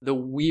the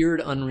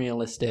weird,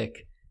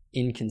 unrealistic,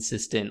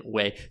 inconsistent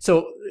way.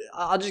 So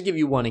I'll just give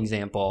you one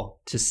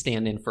example to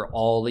stand in for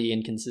all the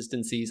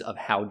inconsistencies of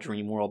how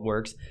Dreamworld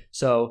works.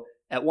 So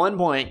at one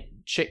point,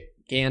 Chick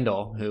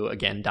Gandil, who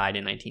again died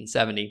in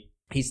 1970,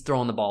 he's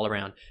throwing the ball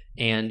around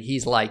and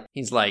he's like,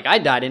 I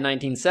died in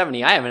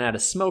 1970. I haven't had a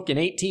smoke in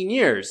 18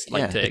 years.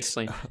 To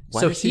explain.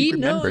 Why does he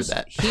remember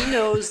that? He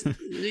knows.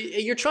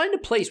 You're trying to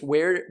place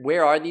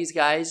where are these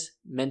guys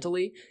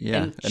mentally?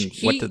 Yeah, and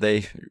what do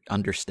they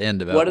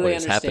understand about what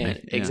is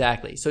happening?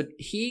 Exactly. So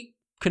he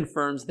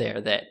confirms there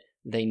that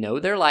they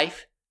know their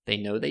life, they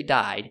know they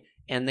died,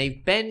 and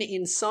they've been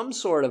in some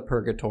sort of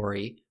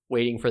purgatory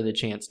waiting for the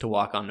chance to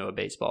walk onto a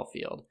baseball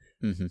field.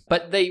 Mm-hmm.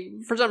 But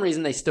for some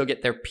reason, they still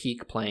get their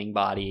peak playing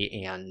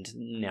body, and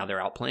now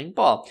they're out playing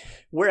ball.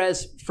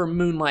 Whereas for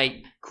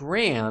Moonlight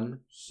Graham,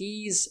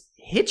 he's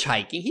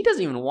hitchhiking. He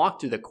doesn't even walk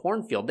through the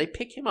cornfield. They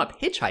pick him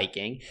up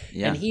hitchhiking,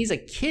 and he's a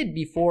kid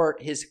before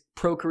his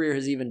pro career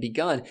has even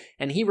begun,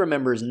 and he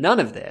remembers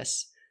none of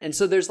this. And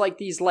so there's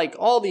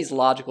all these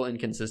logical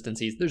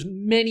inconsistencies. There's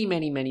many,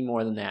 many, many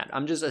more than that.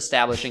 I'm just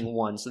establishing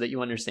one so that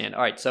you understand.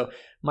 All right, so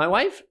my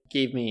wife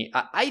gave me,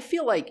 I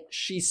feel like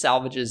she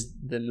salvages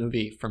the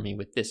movie for me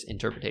with this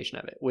interpretation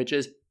of it, which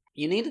is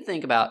you need to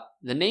think about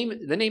the name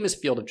is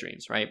Field of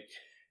Dreams, right?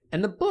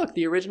 And the book,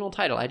 the original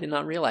title, I did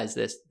not realize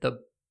this.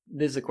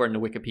 This is according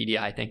to Wikipedia,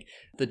 I think.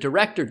 The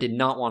director did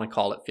not want to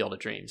call it Field of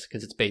Dreams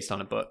because it's based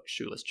on a book,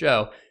 Shoeless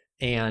Joe.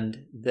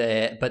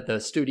 But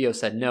the studio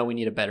said, no, we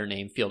need a better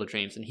name, Field of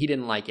Dreams, and he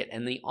didn't like it.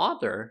 And the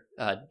author,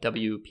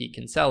 W.P.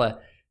 Kinsella,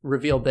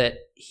 revealed that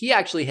he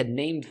actually had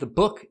named the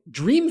book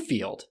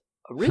Dreamfield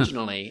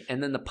originally,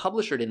 and then the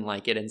publisher didn't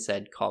like it and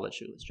said, call it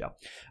Shoeless Joe.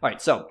 All right,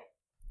 so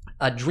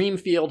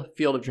Dreamfield,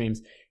 Field of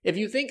Dreams. If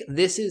you think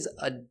this is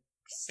a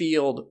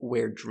field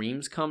where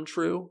dreams come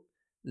true,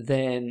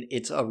 then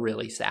it's a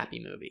really sappy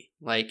movie.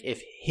 Like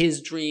if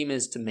his dream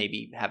is to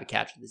maybe have a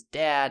catch with his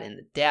dad, and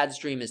the dad's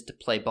dream is to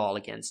play ball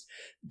against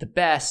the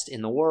best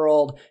in the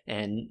world,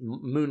 and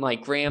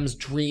Moonlight Graham's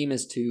dream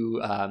is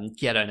to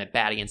get an at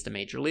bat against a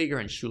major leaguer,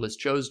 and Shoeless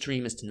Joe's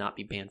dream is to not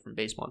be banned from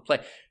baseball and play.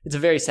 It's a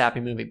very sappy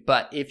movie.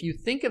 But if you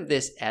think of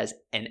this as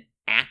an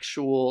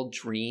actual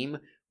dream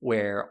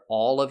where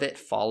all of it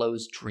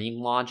follows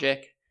dream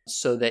logic,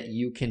 so that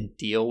you can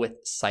deal with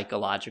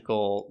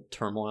psychological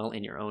turmoil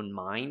in your own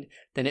mind,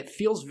 then it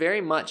feels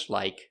very much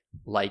like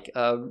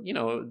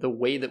the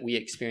way that we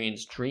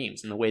experience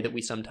dreams and the way that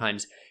we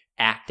sometimes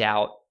act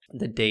out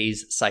the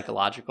day's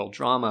psychological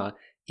drama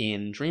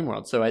in dream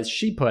world. So as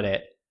she put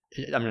it,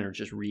 I'm going to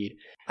just read.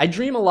 I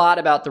dream a lot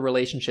about the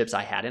relationships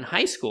I had in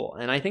high school,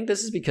 and I think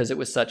this is because it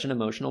was such an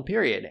emotional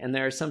period, and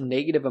there are some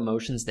negative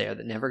emotions there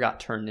that never got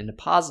turned into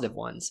positive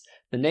ones.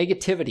 The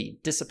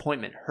negativity,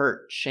 disappointment,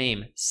 hurt,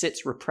 shame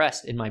sits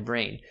repressed in my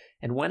brain,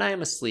 and when I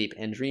am asleep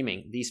and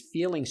dreaming, these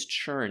feelings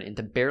churn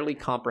into barely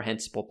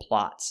comprehensible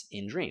plots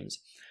in dreams.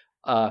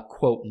 A,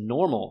 quote,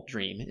 normal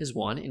dream is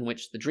one in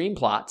which the dream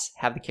plots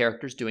have the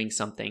characters doing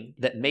something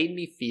that made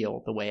me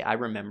feel the way I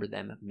remember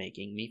them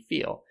making me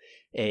feel.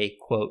 A,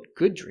 quote,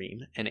 good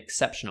dream, an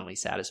exceptionally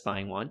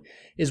satisfying one,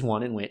 is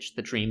one in which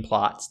the dream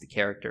plots, the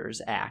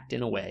characters act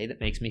in a way that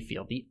makes me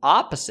feel the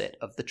opposite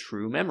of the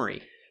true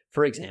memory.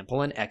 For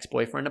example, an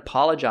ex-boyfriend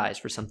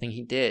apologized for something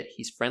he did.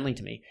 He's friendly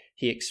to me.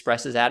 He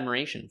expresses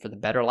admiration for the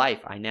better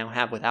life I now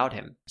have without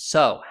him.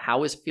 So,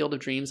 how is Field of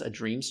Dreams a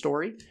dream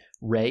story?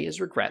 Ray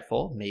is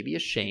regretful, maybe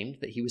ashamed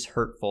that he was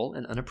hurtful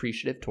and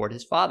unappreciative toward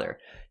his father.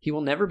 He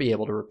will never be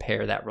able to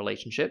repair that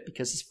relationship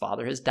because his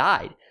father has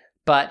died.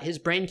 But his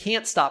brain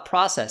can't stop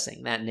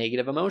processing that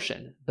negative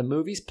emotion. The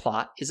movie's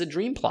plot is a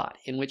dream plot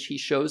in which he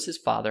shows his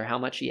father how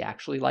much he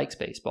actually likes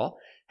baseball,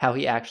 how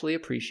he actually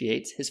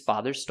appreciates his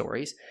father's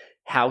stories,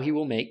 how he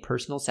will make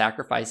personal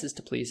sacrifices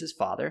to please his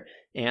father,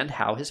 and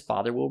how his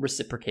father will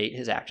reciprocate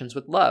his actions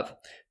with love.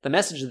 The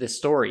message of this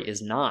story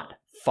is not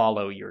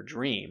follow your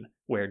dream,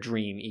 where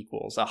dream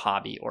equals a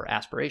hobby or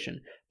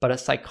aspiration, but a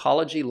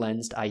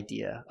psychology-lensed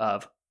idea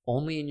of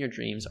only in your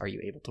dreams are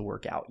you able to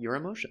work out your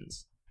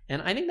emotions.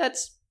 And I think that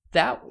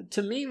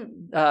to me,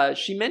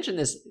 she mentioned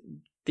this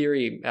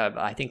theory,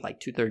 I think like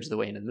 2/3 of the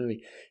way into the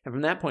movie. And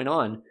from that point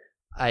on,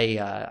 I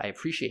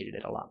appreciated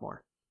it a lot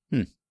more.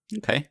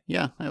 Okay.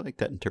 Yeah, I like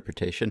that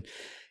interpretation.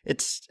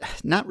 It's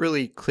not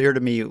really clear to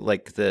me,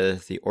 like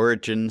the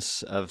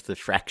origins of the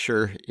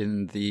fracture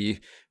in the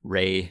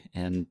Ray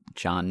and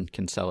John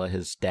Kinsella,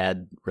 his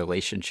dad,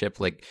 relationship.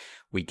 Like,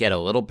 we get a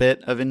little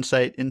bit of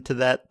insight into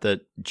that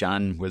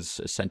John was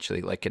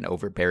essentially like an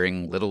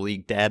overbearing little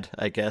league dad,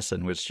 I guess,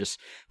 and was just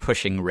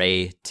pushing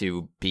Ray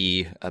to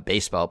be a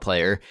baseball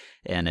player.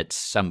 And at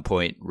some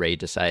point, Ray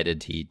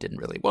decided he didn't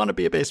really want to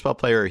be a baseball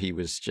player. He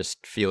was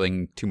just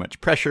feeling too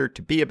much pressure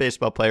to be a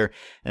baseball player.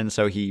 And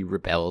so he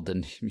rebelled,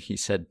 and he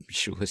said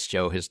Shoeless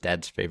Joe, his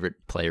dad's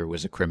favorite player,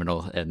 was a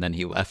criminal. And then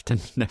he left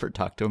and never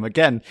talked to him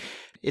again.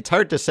 It's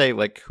hard to say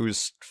like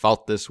whose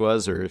fault this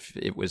was, or if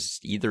it was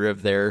either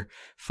of their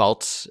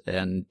faults.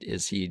 And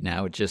is he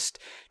now just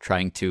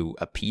trying to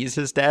appease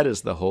his dad?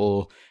 Is the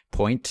whole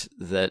point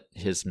that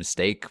his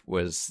mistake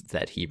was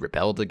that he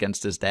rebelled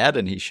against his dad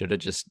and he should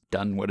have just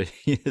done what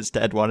his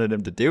dad wanted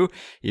him to do,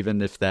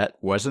 even if that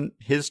wasn't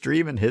his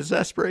dream and his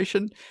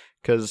aspiration?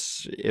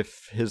 Because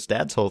if his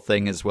dad's whole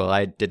thing is, well,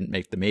 I didn't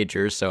make the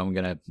majors, so I'm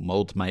going to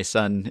mold my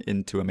son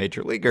into a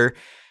major leaguer,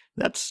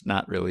 that's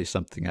not really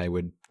something I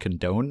would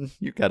condone.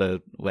 You got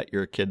to let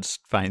your kids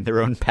find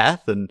their own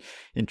path and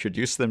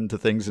introduce them to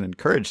things and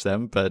encourage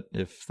them. But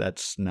if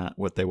that's not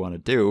what they want to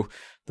do,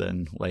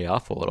 then lay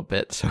off a little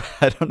bit. So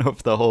I don't know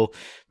if the whole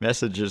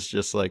message is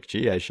just like,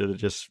 gee, I should have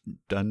just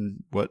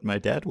done what my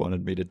dad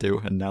wanted me to do,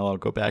 and now I'll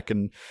go back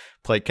and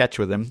play catch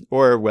with him,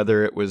 or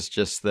whether it was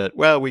just that,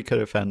 well, we could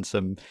have found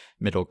some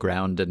middle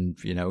ground and,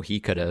 he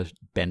could have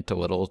bent a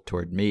little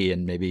toward me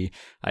and maybe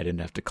I didn't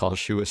have to call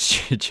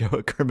Shoeless Joe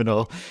a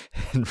criminal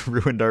and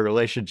ruined our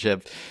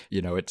relationship.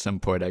 At some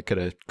point I could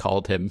have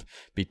called him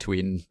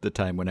between the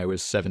time when I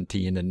was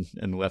 17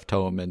 and left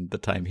home and the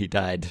time he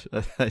died.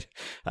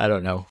 I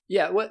don't know.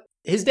 Yeah,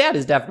 his dad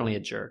is definitely a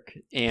jerk.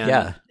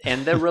 And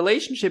the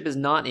relationship is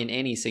not in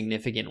any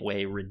significant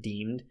way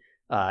redeemed.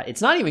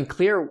 It's not even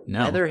clear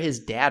whether his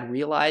dad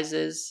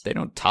realizes. They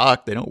don't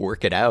talk. They don't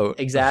work it out.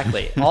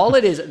 Exactly. All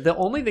it is, the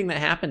only thing that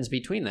happens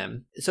between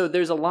them. So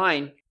there's a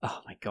line.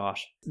 Oh my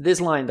gosh.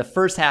 This line, the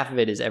first half of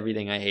it is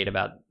everything I hate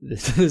about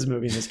this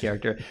movie and this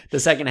character. The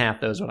second half,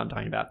 though, is what I'm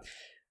talking about.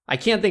 I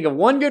can't think of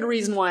one good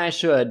reason why I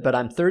should, but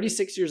I'm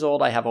 36 years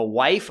old. I have a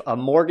wife, a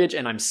mortgage,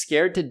 and I'm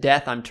scared to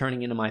death I'm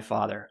turning into my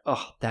father.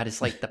 Oh, that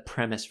is like the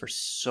premise for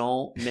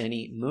so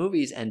many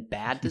movies and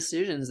bad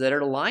decisions that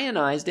are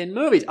lionized in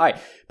movies. All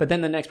right, but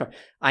then the next part.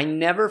 I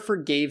never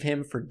forgave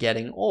him for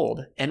getting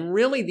old. And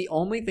really, the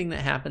only thing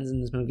that happens in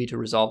this movie to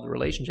resolve the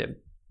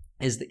relationship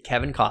is that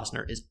Kevin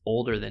Costner is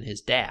older than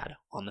his dad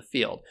on the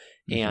field.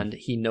 Mm-hmm. And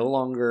he no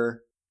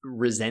longer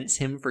resents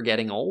him for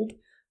getting old,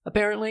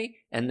 apparently,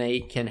 and they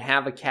can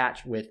have a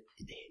catch with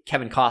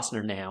Kevin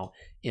Costner now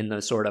in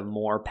the sort of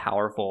more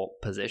powerful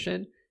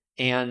position.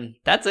 And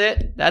that's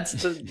it.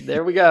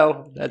 There we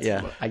go.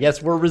 I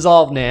guess we're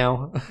resolved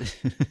now.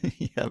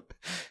 Yep.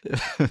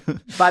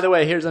 By the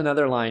way, here's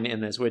another line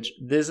in this, which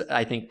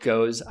I think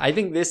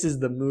this is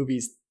the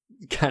movie's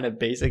kind of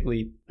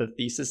basically the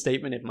thesis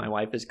statement, if my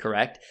wife is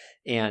correct.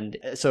 And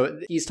so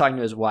he's talking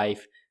to his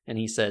wife, And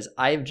he says,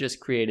 I've just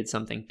created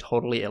something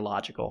totally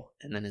illogical.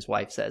 And then his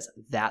wife says,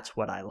 that's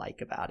what I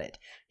like about it.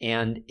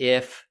 And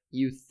if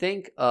you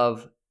think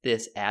of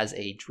this as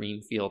a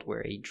dream field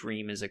where a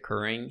dream is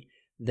occurring,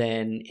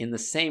 then in the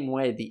same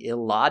way, the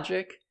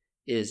illogic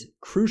is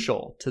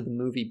crucial to the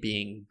movie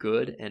being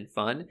good and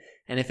fun.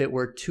 And if it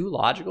were too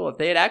logical, if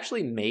they had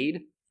actually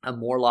made a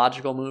more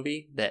logical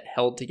movie that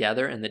held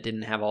together and that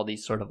didn't have all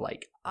these sort of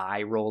like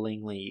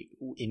eye-rollingly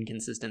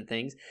inconsistent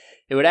things,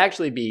 it would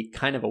actually be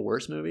kind of a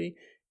worse movie.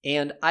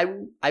 And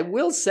I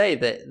will say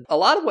that a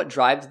lot of what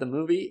drives the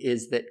movie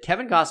is that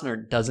Kevin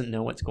Costner doesn't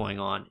know what's going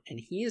on, and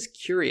he is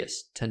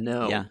curious to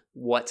know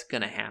what's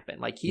going to happen.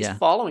 Like, he's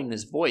following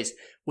this voice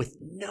with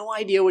no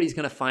idea what he's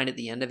going to find at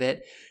the end of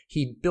it.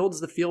 He builds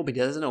the field, but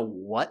he doesn't know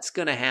what's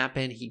going to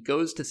happen. He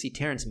goes to see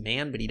Terrence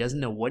Mann, but he doesn't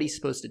know what he's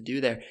supposed to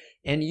do there.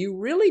 And you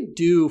really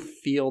do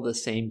feel the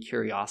same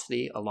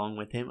curiosity along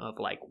with him of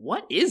like,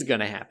 what is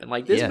going to happen?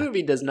 Like, this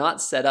movie does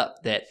not set up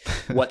that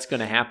what's going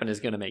to happen is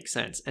going to make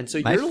sense. And so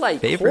you're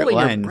like holding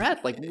your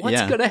breath, like,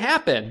 what's going to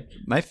happen?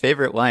 My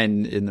favorite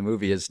line in the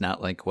movie is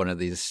not like one of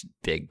these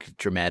big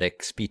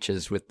dramatic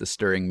speeches with the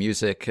stirring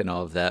music and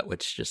all of that,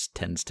 which just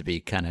tends to be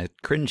kind of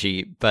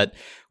cringy. But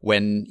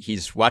when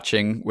he's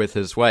watching with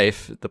his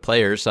wife, the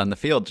players on the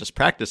field just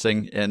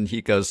practicing, and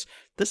he goes,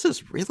 this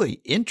is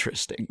really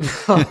interesting.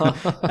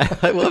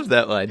 I love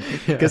that line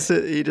because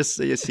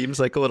he seems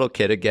like a little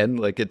kid again.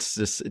 Like, it's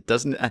just,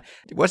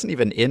 it wasn't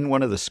even in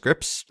one of the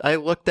scripts I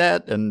looked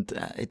at, and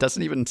it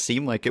doesn't even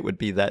seem like it would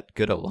be that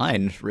good a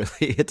line, really.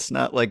 It's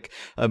not like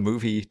a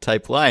movie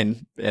type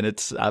line, and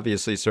it's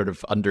obviously sort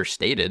of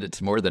understated.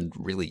 It's more than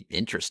really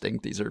interesting.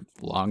 These are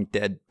long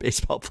dead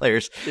baseball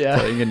players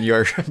playing in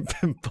your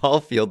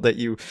ball field that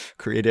you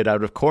created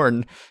out of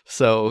corn.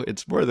 So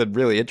it's more than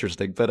really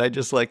interesting, but I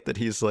just like that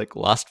he's like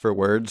lost for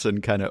words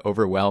and kind of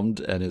overwhelmed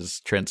and is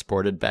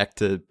transported back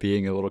to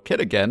being a little kid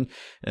again.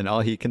 And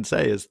all he can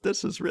say is,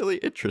 this is really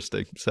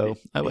interesting. So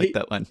I like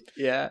that one.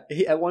 Yeah.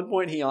 At one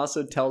point, he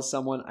also tells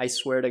someone, I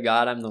swear to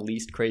God, I'm the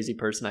least crazy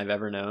person I've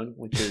ever known,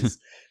 which is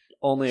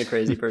only a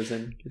crazy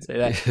person could say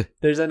that.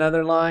 There's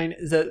another line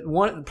that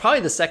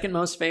probably the second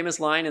most famous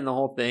line in the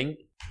whole thing.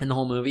 And the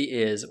whole movie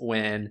is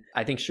when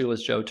I think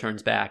Shoeless Joe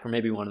turns back, or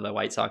maybe one of the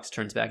White Sox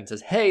turns back and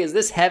says, hey, is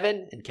this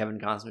heaven? And Kevin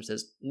Costner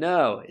says,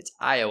 no, it's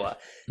Iowa.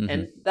 Mm-hmm.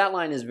 And that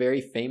line is very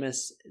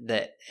famous,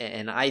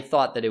 and I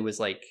thought that it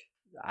was like,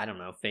 I don't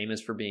know, famous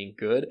for being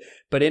good.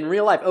 But in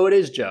real life, it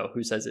is Joe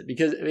who says it,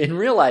 because in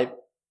real life,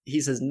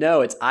 he says,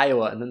 no, it's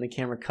Iowa. And then the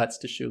camera cuts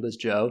to Shoeless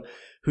Joe,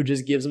 who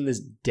just gives him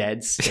this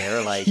dead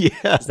stare. Like,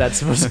 is that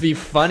supposed to be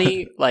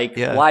funny? Like,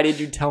 why did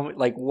you tell me?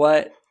 Like,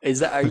 what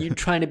is that? Are you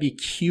trying to be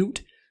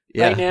cute?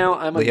 Right now,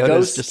 I'm a Leota's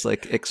ghost. Just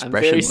like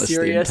expressionless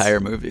the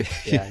entire movie.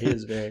 Yeah, he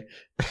is very.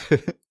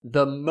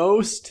 The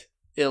most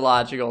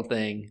illogical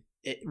thing,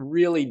 it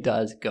really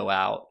does go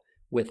out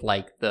with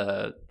like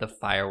the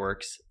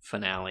fireworks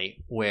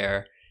finale,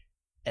 where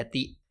at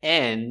the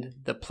end,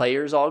 the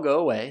players all go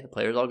away. The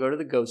players all go to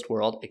the ghost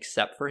world,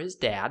 except for his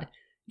dad.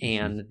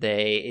 And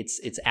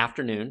it's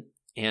afternoon,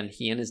 and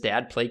he and his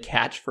dad play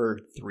catch for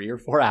 3 or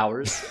 4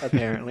 hours,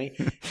 apparently.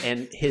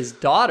 And his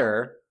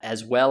daughter,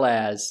 as well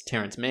as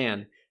Terrence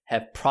Mann,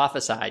 have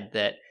prophesied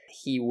that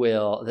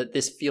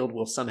this field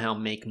will somehow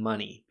make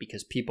money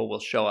because people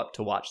will show up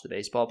to watch the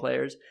baseball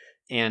players.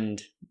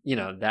 And,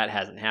 that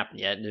hasn't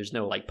happened yet. There's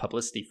no like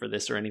publicity for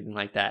this or anything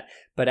like that.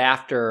 But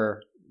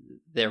after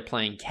they're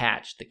playing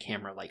catch, the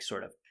camera like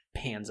sort of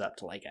pans up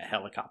to like a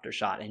helicopter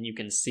shot, and you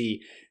can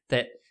see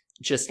that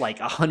just like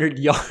 100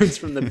 yards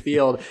from the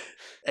field,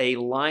 a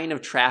line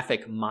of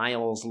traffic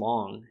miles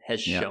long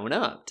has shown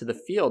up to the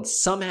field,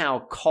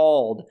 somehow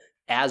called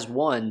as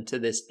one to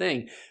this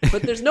thing,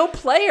 but there's no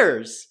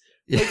players.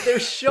 Like, they're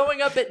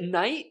showing up at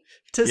night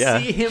to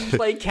see him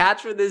play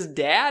catch with his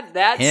dad.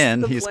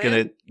 And he's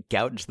going to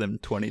gouge them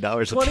 $20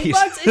 a piece.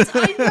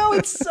 $20. I know,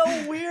 it's so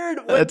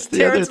weird. That's the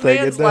Terrence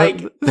other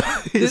thing.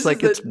 He's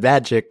like, it's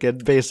magic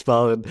and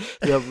baseball, and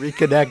they'll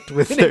reconnect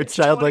with their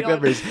childlike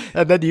memories.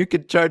 And then you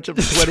can charge them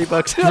 $20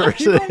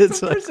 a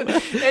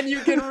person. And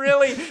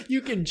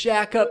you can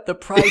jack up the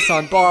price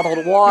on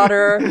bottled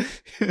water.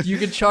 You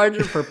can charge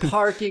them for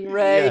parking,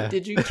 Ray.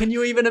 Yeah. Can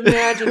you even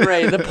imagine,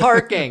 Ray, the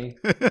parking?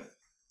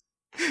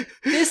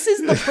 This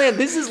is the plan.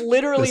 This is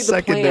literally the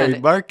secondary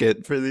plan.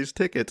 Market for these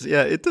tickets.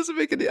 Yeah, it doesn't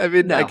make any. I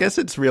mean, no. I guess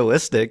it's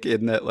realistic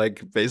in that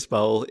like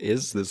baseball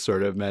is this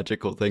sort of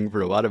magical thing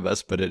for a lot of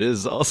us, but it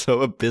is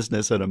also a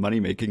business and a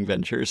money-making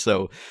venture.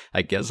 So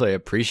I guess I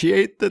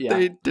appreciate that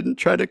they didn't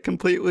try to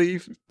completely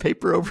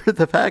paper over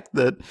the fact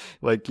that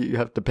like you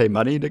have to pay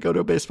money to go to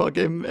a baseball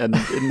game. And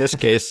in this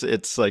case,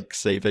 it's like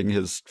saving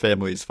his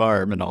family's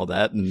farm and all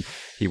that, and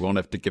he won't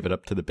have to give it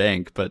up to the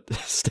bank. But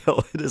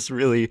still, it is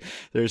really,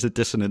 there's a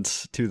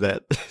dissonance to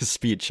that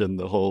speech and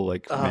the whole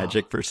like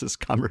magic versus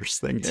commerce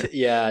thing.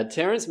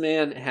 Terrence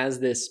Mann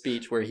has this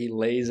speech where he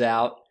lays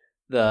out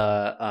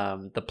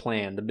the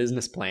plan, the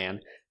business plan,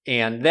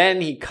 and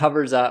then he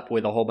covers up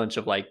with a whole bunch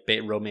of like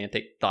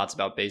romantic thoughts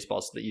about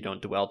baseball so that you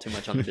don't dwell too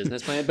much on the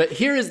business plan. But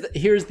here's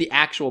the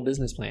actual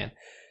business plan.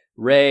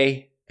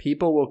 Ray,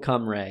 people will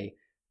come, Ray,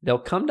 They'll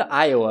come to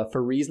Iowa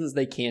for reasons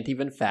they can't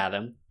even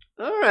fathom.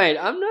 All right,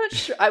 I'm not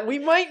sure. We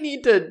might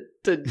need to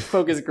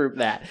focus group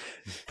that.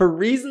 For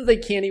reasons they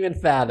can't even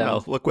fathom.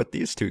 Well, look what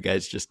these two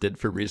guys just did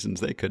for reasons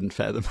they couldn't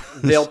fathom.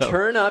 They'll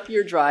turn up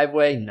your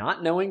driveway,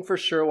 not knowing for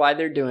sure why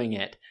they're doing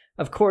it.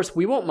 Of course,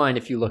 we won't mind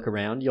if you look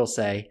around. You'll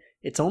say,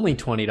 it's only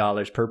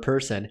 $20 per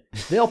person.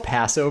 They'll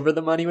pass over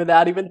the money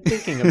without even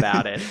thinking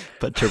about it.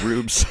 Bunch of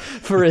rubes.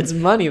 For it's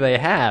money they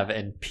have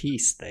and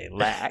peace they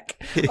lack.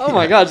 Oh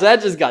my gosh,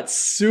 that just got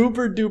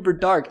super duper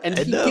dark. And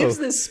he gives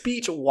this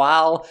speech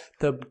while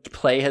the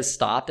play has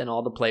stopped and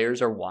all the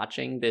players are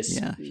watching this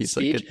speech. Yeah, he's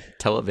like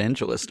a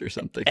televangelist or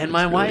something. And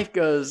my wife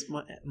goes,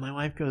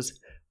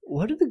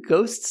 what do the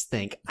ghosts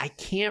think? I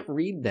can't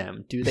read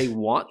them. Do they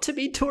want to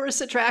be tourist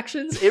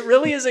attractions? It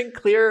really isn't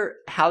clear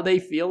how they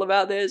feel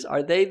about this.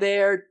 Are they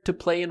there to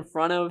play in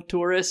front of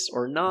tourists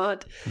or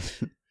not?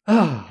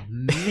 Oh,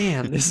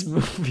 man, this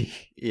movie.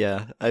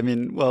 Yeah, I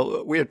mean,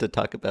 well, we have to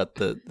talk about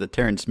the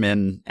Terrence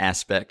Mann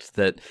aspect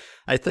that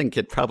I think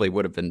it probably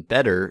would have been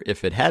better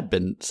if it had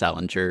been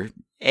Salinger.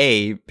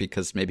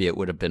 Because maybe it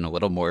would have been a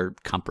little more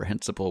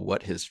comprehensible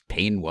what his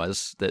pain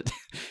was that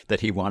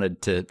he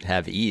wanted to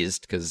have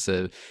eased, because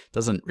it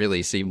doesn't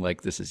really seem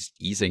like this is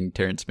easing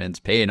Terrence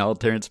Mann's pain. All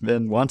Terrence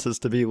Mann wants is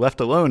to be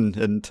left alone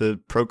and to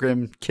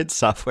program kids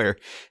software,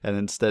 and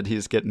instead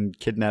he's getting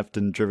kidnapped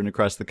and driven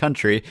across the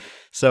country.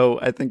 So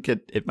I think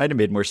it might have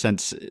made more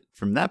sense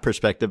from that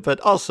perspective, but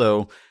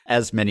also,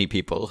 as many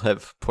people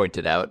have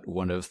pointed out,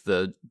 one of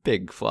the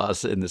big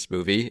flaws in this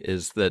movie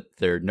is that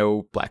there are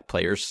no black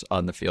players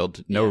on the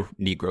field, no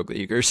Negro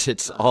leaguers.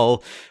 It's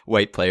all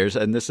white players.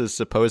 And this is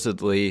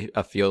supposedly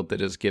a field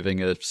that is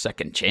giving a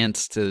second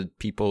chance to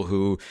people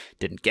who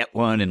didn't get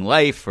one in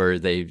life, or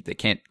they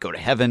can't go to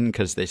heaven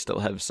because they still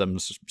have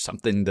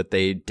something that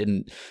they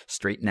didn't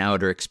straighten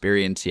out or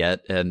experience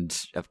yet. And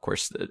of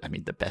course,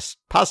 the best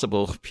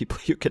possible people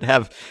you could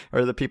have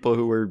are the people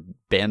who were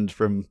banned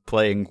from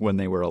playing when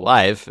they were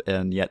alive,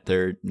 and yet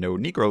there are no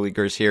Negro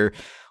leaguers here,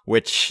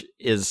 which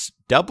is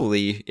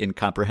doubly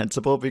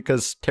incomprehensible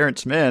because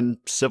Terrence Mann,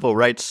 civil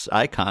rights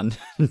icon,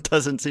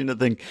 doesn't seem to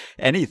think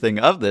anything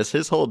of this.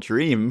 His whole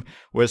dream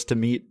was to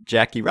meet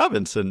Jackie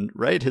Robinson,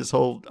 right? His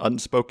whole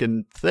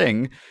unspoken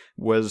thing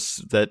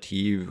was that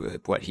he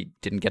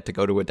didn't get to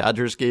go to a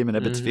Dodgers game in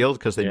Ebbets Field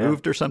because they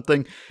moved or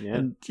something. Yeah.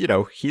 And,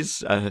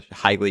 he's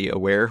highly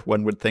aware,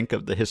 one would think,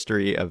 of the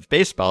history of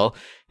baseball.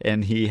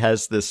 And he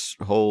has this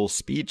whole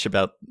speech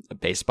about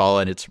baseball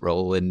and its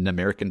role in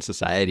American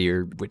society,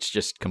 which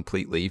just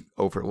completely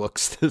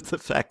overlooks the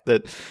fact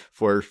that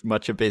for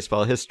much of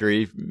baseball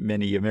history,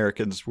 many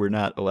Americans were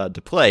not allowed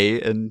to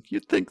play. And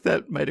you'd think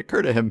that might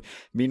occur to him.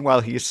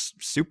 Meanwhile, he's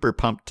super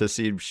pumped to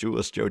see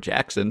Shoeless Joe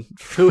Jackson.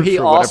 Who he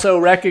also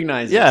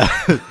recognizes. Yeah,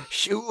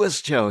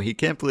 Shoeless Joe. He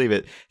can't believe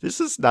it.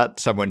 This is not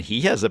someone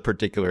he has a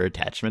particular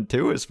attachment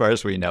to, as far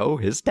as we know.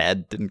 His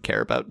dad didn't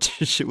care about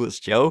Shoeless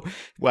Joe.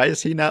 Why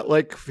is he not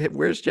like,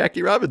 where's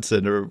Jackie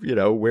Robinson? Or,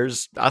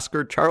 where's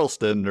Oscar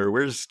Charleston? Or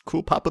where's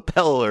Cool Papa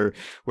Pell? Or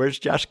where's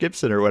Josh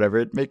Gibson? Or whatever.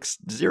 It makes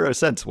zero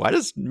sense. Why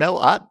does Mel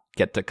Ott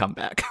get to come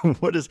back?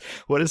 What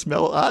does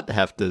Mel Ott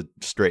have to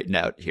straighten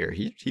out here?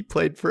 He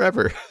played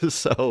forever.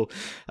 So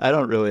I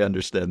don't really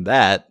understand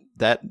that.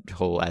 That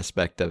whole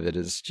aspect of it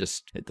is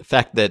just the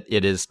fact that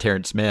it is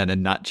Terrence Mann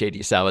and not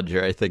J.D.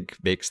 Salinger, I think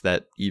makes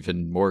that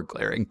even more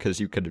glaring,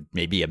 because you could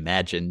maybe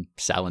imagine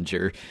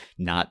Salinger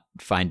not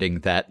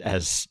finding that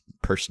as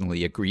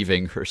personally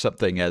aggrieving or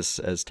something as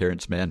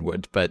Terrence Mann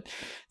would. But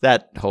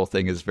that whole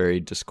thing is very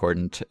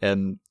discordant.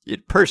 And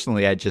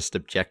personally, I just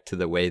object to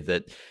the way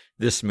that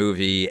this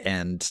movie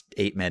and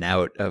Eight Men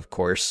Out, of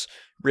course,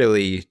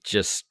 really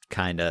just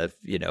kind of,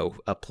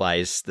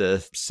 applies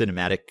the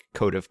cinematic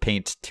coat of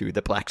paint to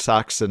the Black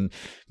Sox and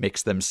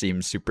makes them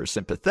seem super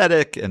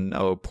sympathetic. And,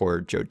 oh, poor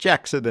Joe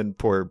Jackson and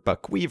poor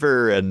Buck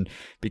Weaver. And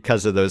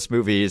because of those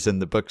movies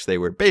and the books they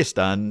were based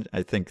on,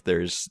 I think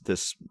there's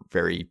this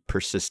very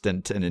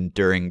persistent and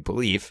enduring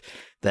belief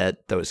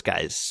that those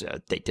guys,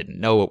 they didn't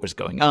know what was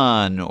going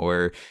on,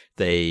 or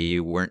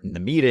they weren't in the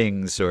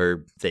meetings,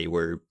 or they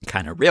were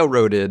kind of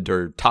railroaded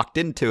or talked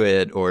into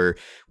it or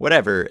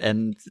whatever.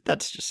 And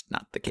that's just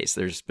not the case.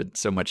 There's been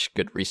so much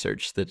good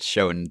research that's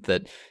shown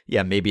that,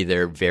 yeah, maybe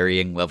there are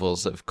varying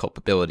levels of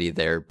culpability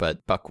there,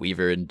 but Buck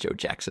Weaver and Joe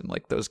Jackson,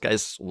 like, those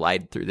guys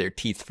lied through their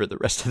teeth for the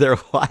rest of their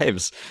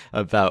lives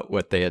about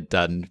what they had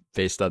done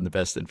based on the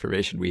best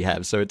information we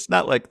have. So it's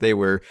not like they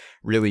were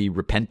really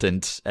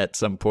repentant at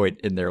some point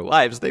in their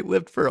lives. They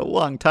lived for a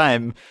long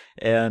time,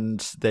 and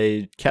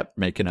they kept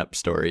making up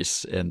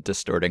stories and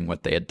distorting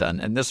what they had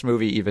done. And this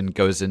movie even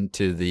goes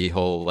into the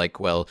whole, like,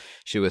 well,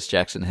 Shoeless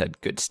Jackson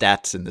had good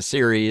stats in the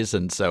series,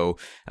 and so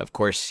of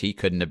course he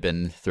couldn't have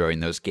been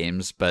throwing those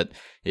games. But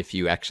if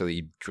you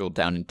actually drill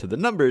down into the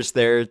numbers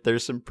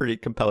there's some pretty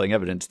compelling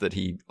evidence that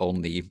he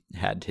only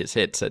had his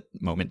hits at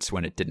moments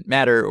when it didn't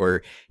matter,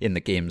 or in the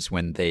games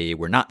when they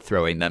were not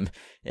throwing them.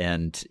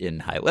 And in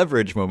high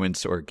leverage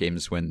moments or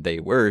games when they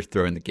were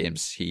throwing the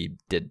games, he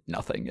did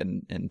nothing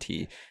and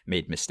he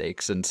made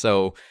mistakes. And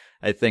so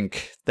I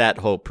think that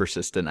whole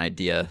persistent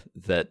idea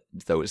that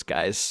those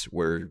guys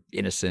were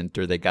innocent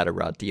or they got a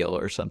raw deal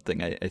or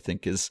something, I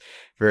think is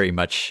very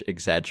much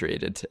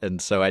exaggerated.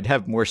 And so I'd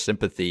have more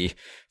sympathy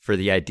for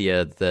the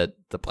idea that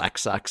the Black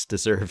Sox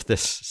deserve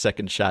this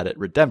second shot at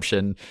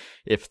redemption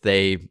if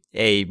they,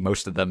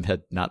 most of them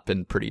had not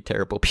been pretty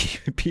terrible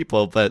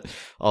people, but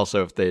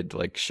also if they'd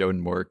like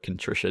shown more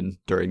contrition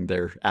during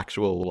their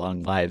actual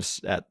long lives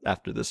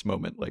after this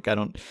moment. Like I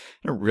don't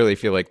really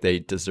feel like they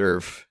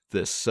deserve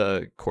this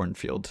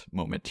cornfield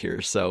moment here.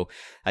 So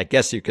I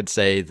guess you could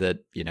say that,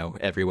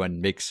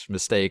 everyone makes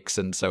mistakes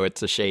and so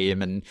it's a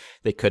shame and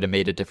they could have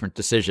made a different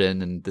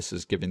decision and this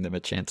is giving them a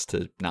chance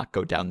to not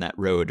go down that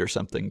road or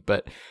something.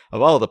 But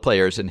of all the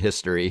players in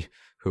history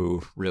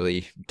who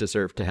really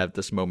deserve to have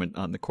this moment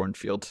on the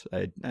cornfield,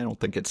 I don't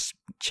think it's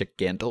Chick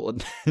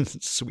Gandil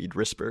and Swede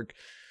Risberg.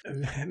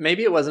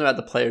 Maybe it wasn't about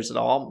the players at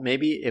all.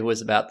 Maybe it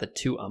was about the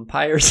two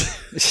umpires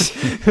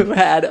who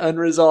had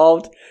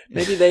unresolved.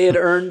 Maybe they had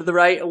earned the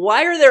right.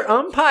 Why are there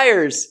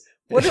umpires?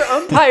 What are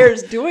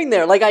umpires doing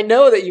there? Like, I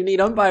know that you need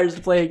umpires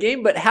to play a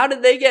game, but how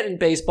did they get in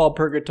baseball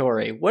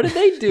purgatory? What did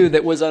they do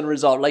that was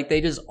unresolved? Like,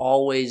 they just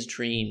always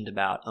dreamed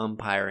about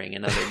umpiring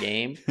another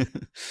game.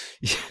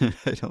 Yeah,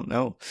 I don't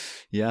know.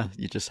 Yeah,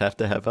 you just have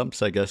to have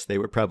umps, I guess. They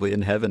were probably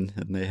in heaven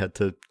and they had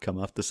to come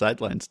off the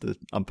sidelines to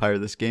umpire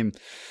this game.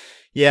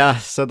 Yeah,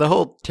 so the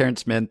whole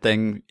Terrence Mann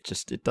thing,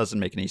 it doesn't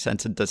make any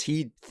sense. And does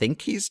he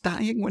think he's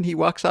dying when he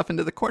walks off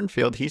into the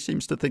cornfield? He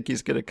seems to think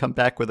he's going to come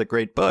back with a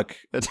great book.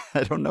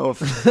 I don't know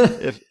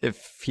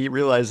if he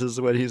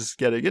realizes what he's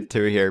getting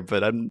into here,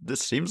 but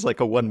this seems like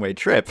a one-way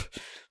trip.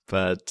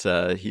 But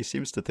he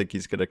seems to think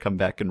he's going to come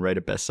back and write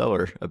a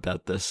bestseller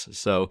about this.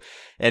 So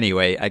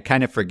anyway, I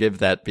kind of forgive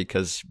that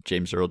because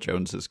James Earl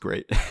Jones is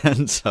great.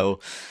 And so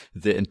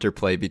the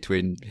interplay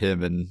between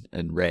him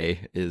and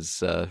Ray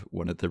is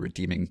one of the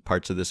redeeming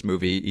parts of this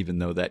movie, even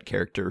though that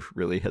character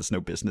really has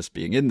no business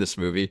being in this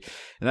movie.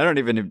 And I don't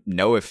even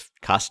know if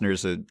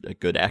Costner's a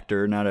good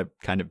actor or not. I've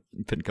kind of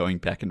been going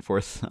back and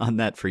forth on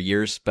that for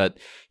years, but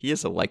he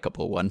is a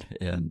likable one.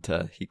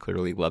 And he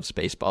clearly loves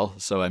baseball.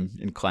 So I'm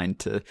inclined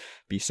to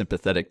be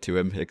sympathetic to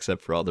him,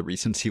 except for all the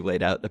reasons he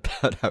laid out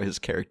about how his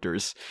character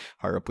is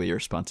horribly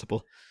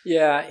irresponsible.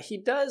 Yeah, he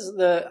does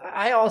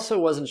I also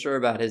wasn't sure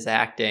about his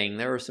acting.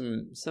 There were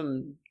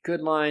some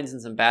good lines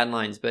and some bad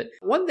lines, but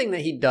one thing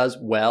that he does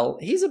well,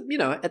 he's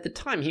at the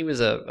time he was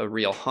a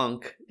real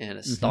hunk and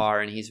a star,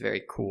 and he's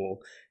very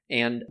cool.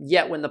 And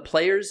yet when the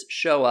players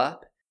show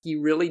up, he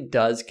really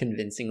does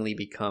convincingly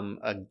become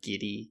a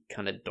giddy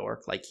kind of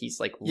dork. Like he's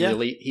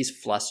really, he's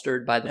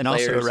flustered by the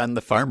players. And also around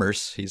the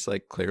farmers, he's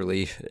like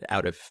clearly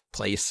out of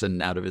place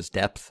and out of his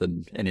depth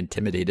and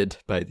intimidated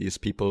by these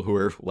people who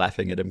are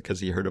laughing at him because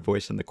he heard a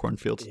voice in the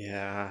cornfield.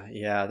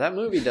 Yeah. That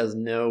movie does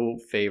no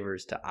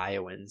favors to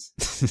Iowans.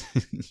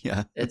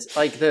 Yeah. It's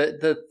like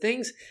the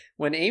things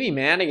when Amy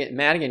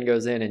Madigan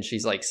goes in and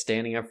she's like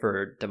standing up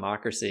for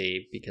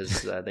democracy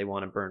because they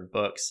want to burn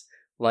books.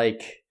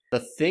 Like, the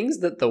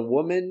things that the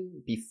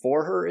woman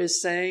before her is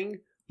saying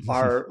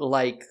are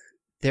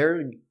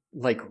they're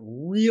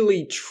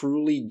really,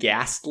 truly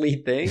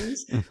ghastly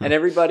things. And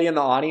everybody in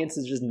the audience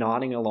is just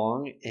nodding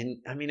along. And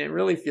I mean, it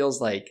really feels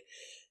like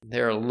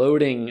they're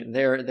loading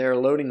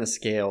the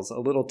scales a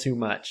little too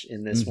much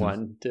in this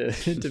one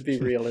to be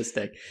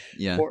realistic.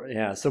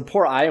 Yeah. So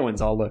poor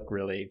Iowans all look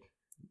really,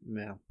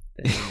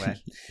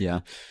 anyway. Yeah.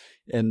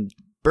 And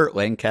Burt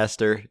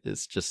Lancaster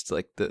is just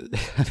like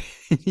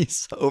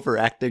he's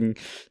overacting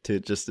to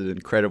just an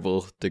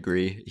incredible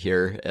degree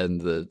here. And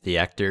the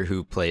actor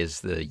who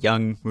plays the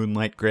young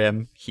Moonlight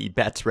Graham, he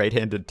bats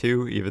right-handed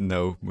too, even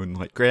though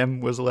Moonlight Graham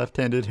was a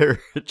left-handed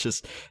hitter.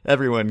 Just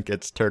everyone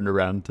gets turned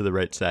around to the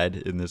right side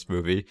in this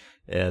movie.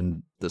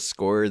 And the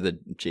score, the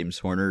James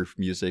Horner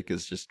music,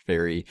 is just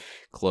very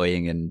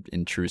cloying and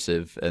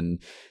intrusive.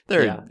 And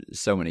there are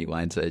so many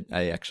lines.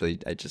 I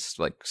just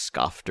like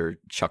scoffed or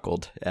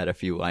chuckled at a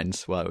few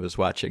lines while I was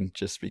watching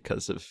just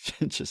because of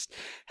just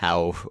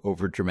how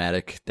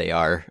overdramatic they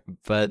are.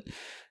 But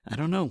I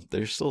don't know.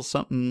 There's still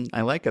something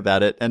I like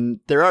about it.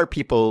 And there are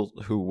people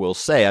who will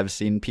say, I've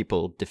seen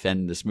people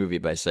defend this movie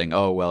by saying,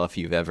 oh, well, if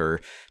you've ever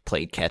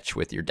played catch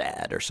with your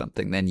dad or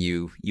something, then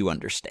you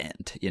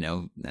understand,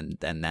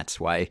 and that's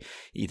why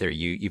either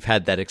you've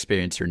had that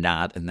experience or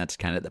not. And that's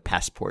kind of the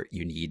passport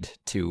you need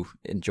to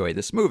enjoy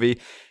this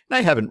movie. And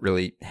I haven't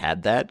really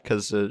had that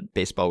because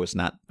baseball was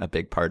not a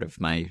big part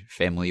of my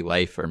family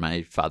life or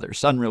my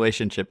father-son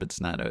relationship. It's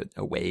not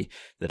a way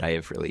that I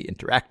have really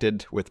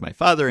interacted with my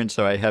father. And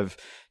so I have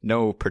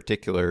no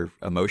particular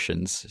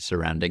emotions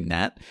surrounding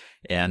that.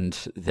 And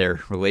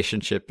their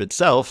relationship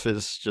itself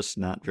is just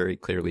not very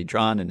clearly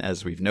drawn. And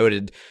as we've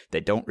noted,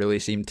 they don't really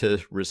seem to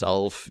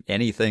resolve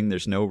anything.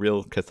 There's no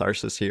real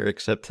catharsis here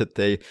except that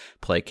they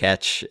play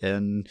catch.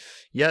 And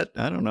yet,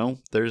 I don't know,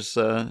 there's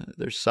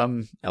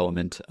some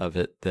element of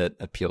it that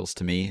appeals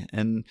to me.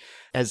 And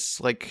as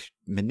like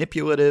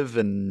manipulative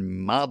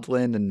and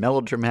maudlin and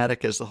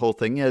melodramatic as the whole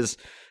thing is,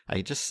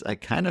 I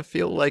kind of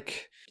feel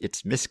like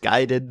it's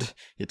misguided.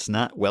 It's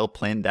not well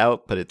planned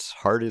out, but its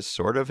heart is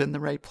sort of in the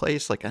right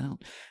place. Like I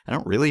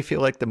don't really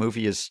feel like the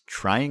movie is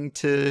trying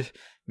to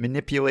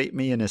manipulate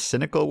me in a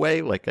cynical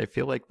way. Like I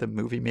feel like the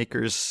movie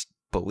makers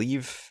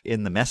believe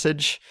in the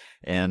message,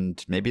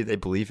 and maybe they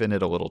believe in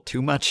it a little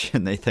too much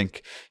and they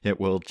think it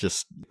will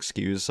just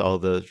excuse all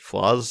the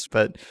flaws,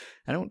 but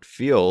I don't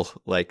feel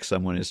like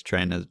someone is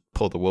trying to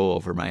pull the wool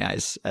over my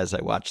eyes as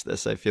I watch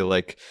this. I feel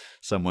like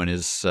someone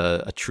is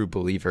a true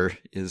believer,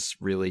 is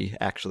really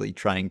actually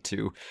trying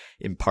to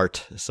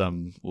impart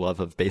some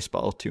love of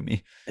baseball to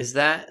me. Is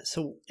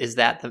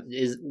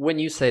when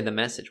you say the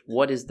message,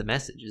 what is the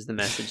message? Is the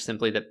message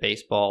simply that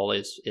baseball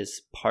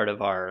is part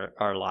of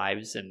our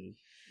lives and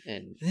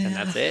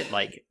that's it?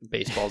 Like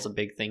baseball's a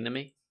big thing to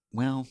me?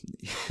 Well,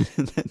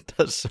 that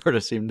does sort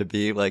of seem to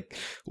be like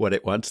what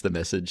it wants the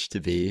message to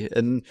be.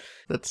 And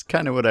that's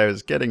kind of what I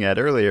was getting at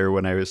earlier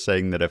when I was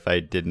saying that if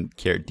I didn't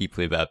care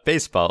deeply about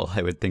baseball,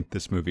 I would think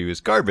this movie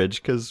was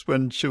garbage. Because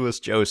when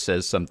Shoeless Joe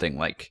says something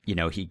like,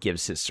 he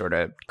gives his sort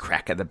of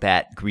crack of the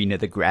bat, green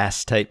of the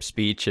grass type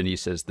speech, and he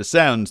says, the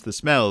sounds, the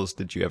smells,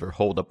 did you ever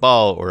hold a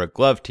ball or a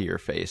glove to your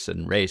face?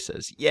 And Ray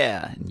says,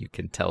 yeah. And you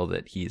can tell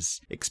that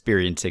he's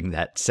experiencing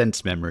that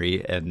sense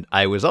memory. And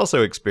I was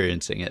also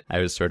experiencing it. I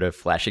was sort of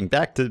flashing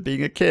back to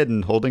being a kid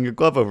and holding a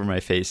glove over my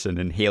face and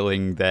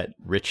inhaling that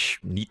rich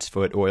neat's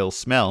foot oil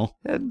smell.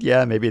 And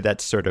yeah, maybe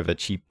that's sort of a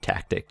cheap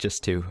tactic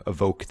just to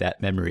evoke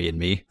that memory in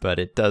me, but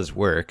it does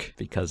work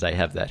because I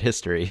have that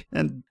history.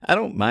 And I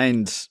don't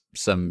mind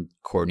some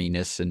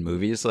corniness in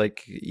movies.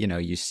 Like,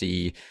 you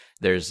see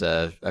there's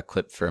a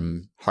clip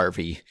from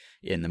Harvey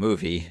in the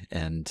movie,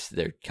 and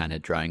they're kind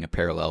of drawing a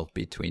parallel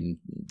between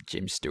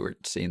James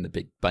Stewart seeing the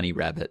big bunny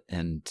rabbit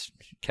and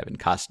Kevin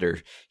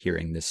Costner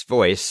hearing this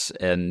voice.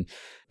 And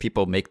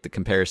people make the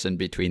comparison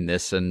between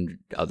this and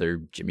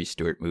other Jimmy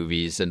Stewart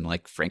movies and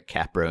like Frank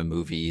Capra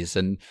movies.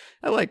 And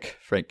I like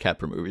Frank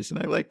Capra movies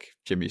and I like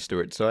Jimmy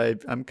Stewart. So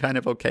I'm kind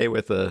of okay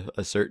with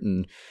a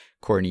certain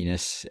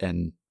corniness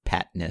and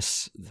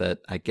patness that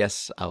I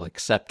guess I'll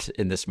accept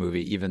in this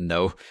movie, even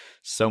though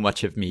so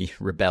much of me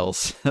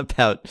rebels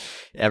about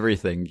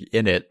everything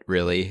in it,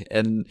 really.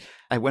 And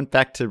I went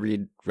back to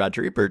read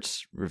Roger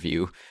Ebert's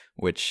review,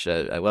 which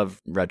I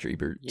love Roger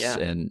Ebert's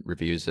and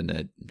reviews,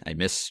 and I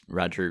miss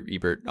Roger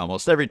Ebert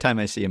almost every time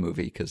I see a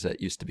movie, because that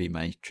used to be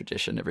my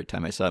tradition. Every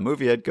time I saw a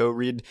movie, I'd go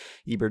read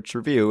Ebert's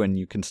review, and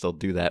you can still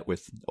do that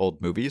with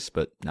old movies,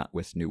 but not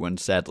with new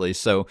ones, sadly.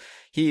 So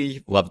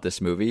he loved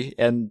this movie,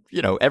 and,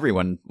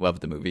 everyone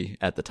loved the movie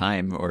at the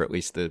time, or at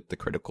least the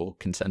critical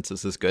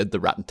consensus is good. The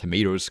Rotten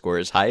Tomatoes score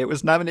is high. It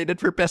was nominated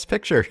for Best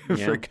Picture,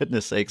 for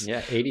goodness sakes.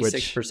 Yeah,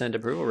 86%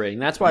 approval rating.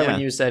 That's why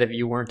when you said if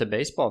you weren't a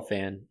baseball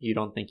fan, you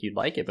don't think you'd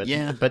like it.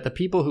 But the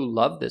people who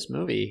love this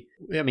movie,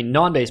 I mean,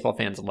 non-baseball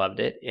fans loved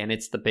it, and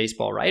it's the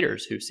baseball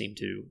writers who seem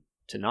to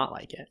not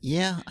like it.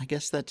 Yeah, I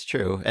guess that's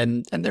true.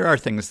 And there are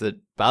things that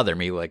bother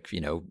me, like,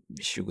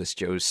 Shoeless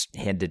Joe's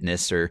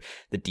handedness or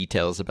the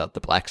details about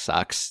the Black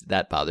Sox.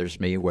 That bothers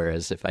me,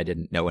 whereas if I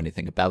didn't know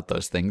anything about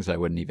those things, I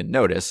wouldn't even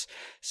notice.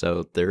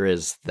 So there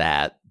is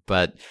that.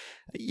 But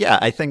yeah,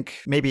 I think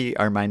maybe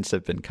our minds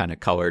have been kind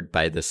of colored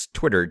by this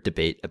Twitter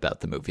debate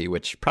about the movie,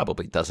 which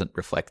probably doesn't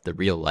reflect the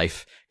real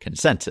life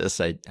consensus.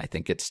 I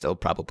think it's still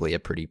probably a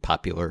pretty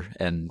popular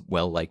and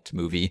well-liked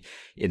movie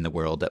in the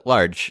world at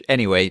large.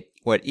 Anyway,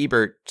 what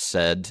Ebert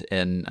said,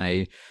 and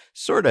I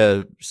sort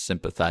of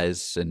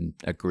sympathize and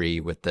agree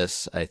with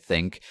this, I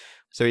think.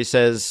 So he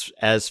says,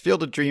 as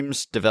Field of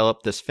Dreams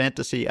developed this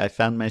fantasy, I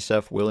found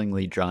myself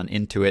willingly drawn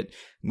into it.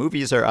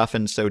 Movies are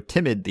often so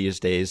timid these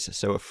days,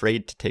 so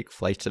afraid to take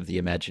flights of the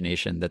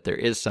imagination, that there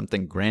is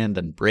something grand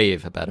and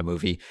brave about a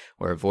movie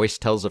where a voice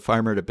tells a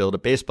farmer to build a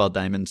baseball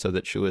diamond so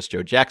that Shoeless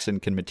Joe Jackson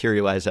can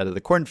materialize out of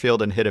the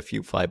cornfield and hit a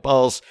few fly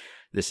balls.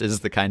 This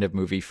is the kind of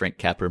movie Frank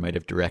Capra might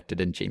have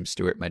directed and James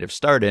Stewart might have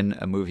starred in,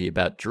 a movie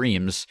about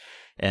dreams.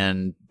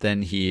 And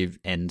then he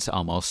ends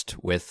almost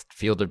with,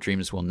 Field of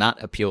Dreams will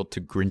not appeal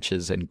to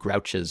Grinches and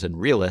Grouches and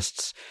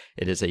realists.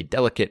 It is a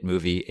delicate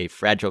movie, a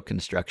fragile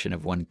construction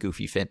of one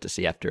goofy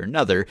fantasy after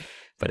another,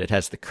 but it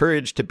has the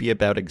courage to be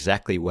about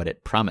exactly what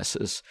it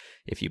promises.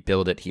 If you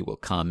build it, he will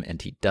come,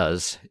 and he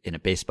does. In a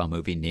baseball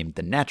movie named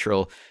The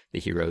Natural, the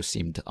hero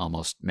seemed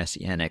almost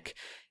messianic.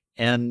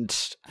 And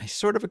I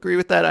sort of agree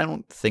with that. I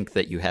don't think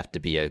that you have to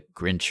be a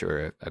Grinch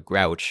or a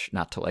Grouch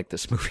not to like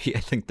this movie. I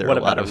think there are a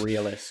lot of... What about a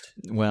realist?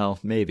 Well,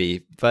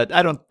 maybe. But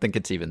I don't think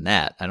it's even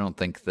that. I don't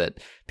think that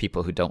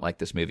people who don't like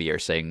this movie are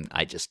saying,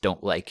 I just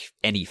don't like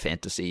any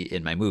fantasy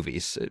in my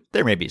movies.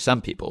 There may be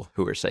some people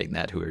who are saying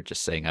that, who are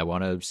just saying, I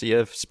want to see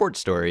a sports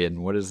story,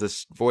 and what is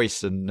this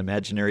voice and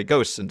imaginary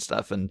ghosts and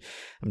stuff. And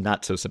I'm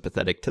not so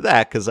sympathetic to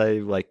that because I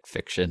like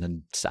fiction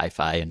and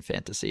sci-fi and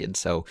fantasy. And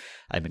so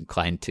I'm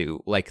inclined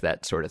to like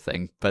that sort of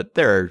thing. But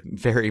there are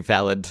very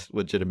valid,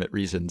 legitimate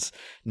reasons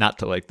not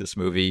to like this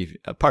movie,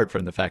 apart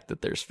from the fact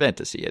that there's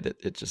fantasy in it.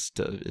 It just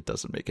it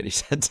doesn't make any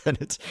sense, and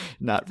it's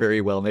not very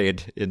well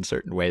made in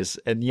certain ways.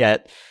 And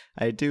yet,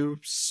 I do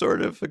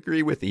sort of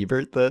agree with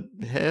Ebert that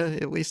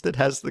at least it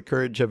has the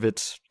courage of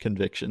its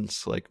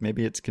convictions. Like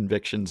maybe its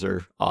convictions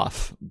are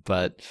off,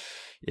 but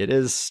it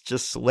is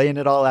just laying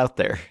it all out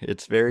there.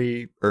 It's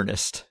very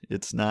earnest.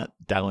 It's not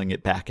dialing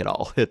it back at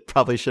all. It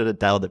probably should have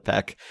dialed it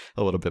back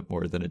a little bit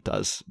more than it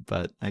does,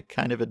 but I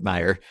kind of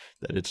admire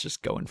that it's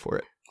just going for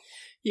it.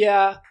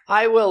 Yeah,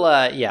 I will.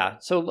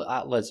 So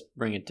let's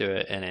bring it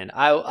to an end.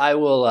 I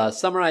will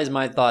summarize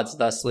my thoughts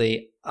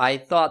thusly. I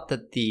thought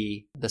that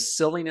the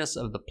silliness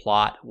of the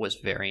plot was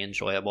very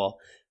enjoyable.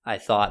 I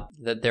thought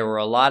that there were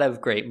a lot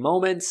of great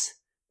moments,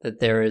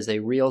 that there is a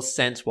real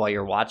sense while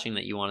you're watching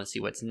that you want to see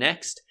what's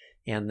next,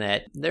 and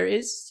that there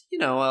is,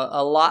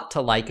 a lot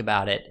to like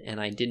about it, and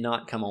I did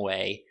not come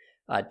away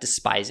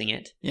despising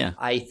it. Yeah.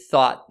 I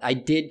thought I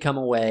did come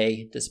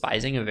away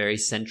despising a very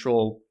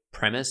central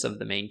premise of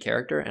the main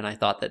character, and I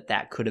thought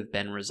that could have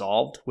been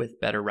resolved with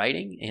better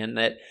writing, and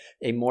that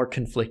a more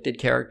conflicted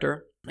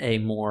character, a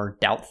more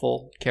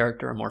doubtful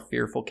character, a more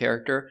fearful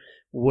character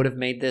would have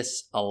made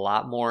this a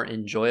lot more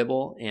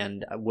enjoyable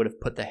and would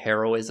have put the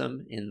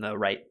heroism in the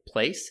right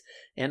place.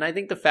 And I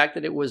think the fact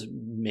that it was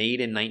made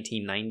in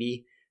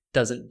 1990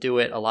 doesn't do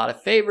it a lot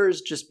of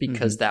favors, just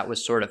because that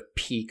was sort of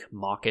peak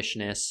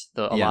mawkishness.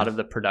 A lot of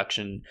the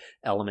production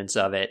elements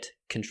of it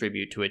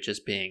contribute to it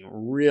just being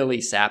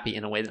really sappy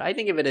in a way that I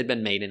think if it had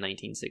been made in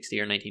 1960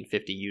 or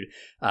 1950, you'd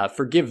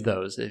forgive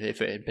those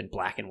if it had been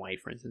black and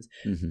white, for instance.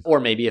 Or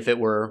maybe if it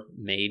were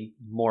made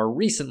more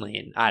recently.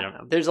 And I don't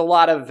know. There's a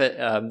lot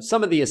of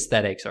some of the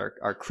aesthetics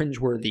are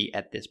cringeworthy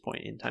at this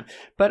point in time.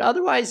 But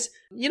otherwise,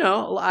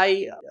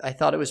 I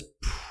thought it was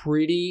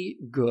pretty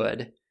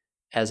good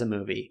as a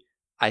movie.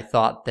 I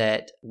thought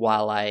that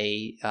while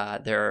I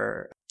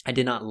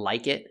did not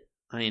like it,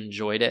 I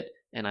enjoyed it,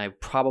 and I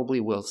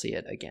probably will see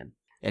it again.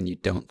 And you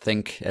don't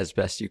think, as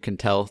best you can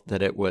tell,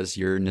 that it was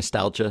your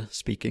nostalgia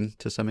speaking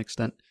to some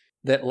extent?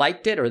 That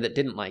liked it or that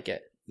didn't like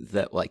it?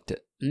 That liked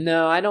it.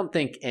 No, I don't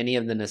think any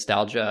of the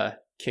nostalgia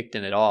kicked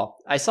in at all.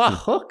 I saw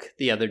Hook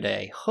the other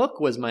day. Hook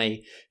was my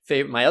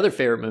other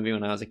favorite movie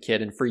when I was a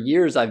kid, and for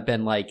years I've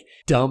been like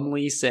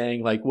dumbly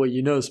saying like,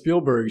 well,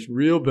 Spielberg's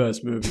real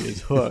best movie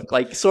is Hook.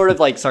 Like sort of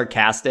like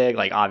sarcastic,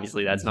 like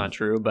obviously that's not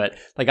true, but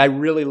like I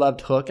really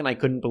loved Hook and I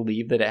couldn't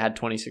believe that it had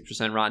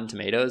 26% Rotten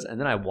Tomatoes, and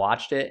then I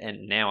watched it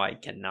and now I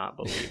cannot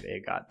believe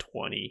it got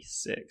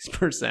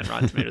 26%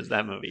 Rotten Tomatoes.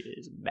 That movie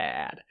is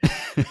bad.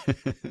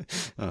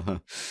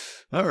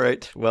 All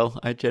right. Well,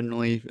 I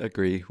generally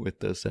agree with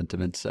those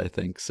sentiments, I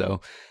think.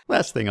 So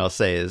last thing I'll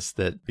say is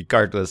that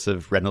regardless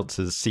of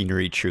Reynolds'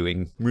 scenery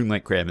chewing,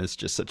 Moonlight Graham is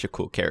just such a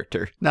cool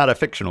character. Not a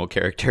fictional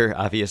character,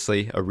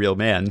 obviously a real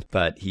man,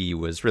 but he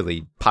was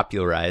really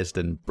popularized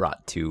and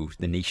brought to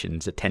the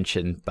nation's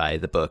attention by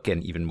the book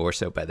and even more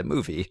so by the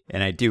movie.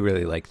 And I do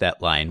really like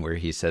that line where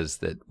he says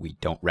that we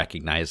don't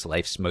recognize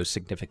life's most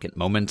significant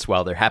moments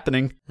while they're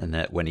happening, and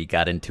that when he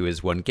got into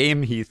his one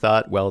game, he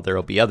thought, well,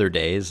 there'll be other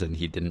days, and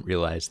he didn't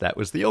realize that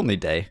was the only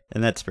day.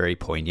 And that's very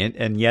poignant.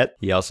 And yet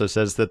he also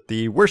says that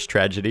the worst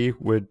tragedy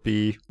would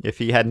be if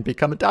he hadn't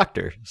become a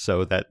doctor.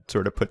 So that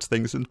sort of puts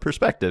things in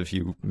perspective.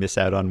 You miss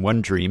out on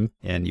one dream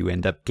and you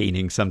end up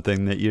gaining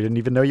something that you didn't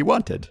even know you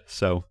wanted.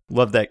 So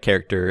love that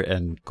character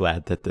and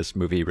glad that this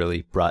movie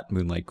really brought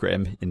Moonlight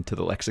Graham into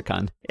the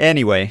lexicon.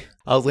 Anyway,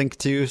 I'll link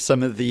to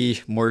some of the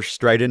more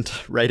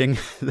strident writing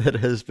that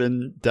has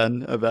been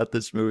done about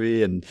this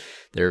movie, and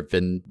there have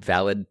been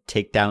valid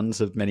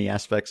takedowns of many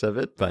aspects of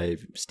it by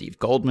Steve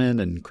Goldman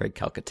and Craig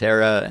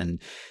Calcaterra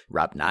and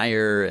Rob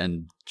Neyer,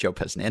 and Joe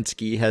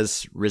Posnanski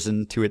has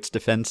risen to its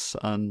defense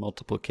on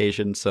multiple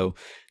occasions. So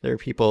there are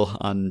people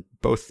on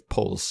both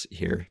poles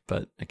here,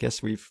 but I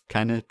guess we've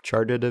kind of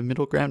charted a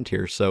middle ground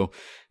here. So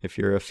if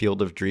you're a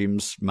Field of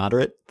Dreams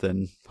moderate,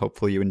 then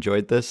hopefully you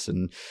enjoyed this.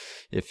 And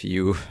if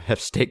you have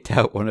staked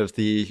out one of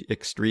the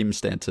extreme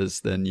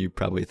stances, then you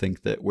probably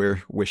think that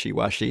we're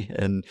wishy-washy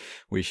and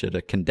we should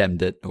have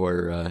condemned it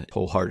or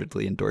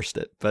wholeheartedly endorsed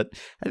it. But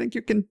I think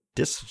you can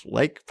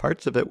dislike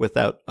parts of it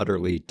without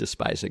utterly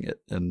despising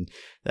it. And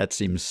that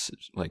seems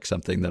like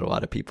something that a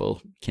lot of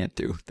people can't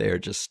do. They are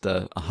just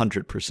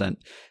 100%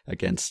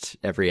 against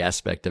every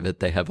aspect of it.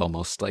 They have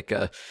almost like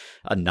a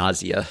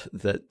nausea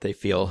that they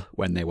feel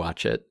when they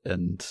watch it.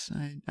 And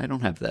I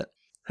don't have that.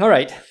 All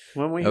right.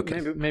 When we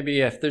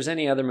maybe if there's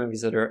any other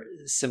movies that are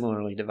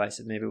similarly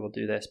divisive, maybe we'll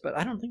do this. But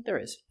I don't think there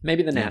is.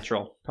 Maybe The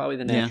Natural. Probably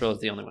The Natural is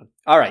the only one.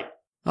 All right.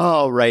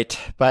 All right.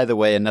 By the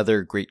way,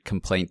 another great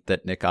complaint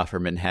that Nick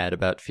Offerman had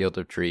about Field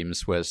of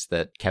Dreams was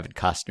that Kevin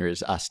Costner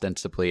is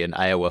ostensibly an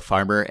Iowa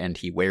farmer and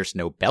he wears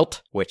no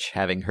belt, which,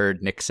 having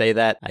heard Nick say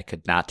that, I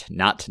could not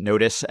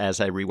notice as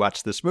I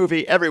rewatched this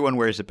movie. Everyone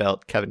wears a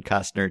belt. Kevin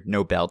Costner,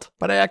 no belt.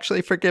 But I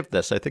actually forgive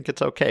this. I think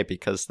it's okay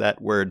because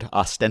that word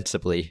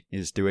ostensibly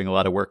is doing a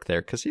lot of work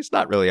there because he's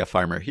not really a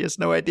farmer. He has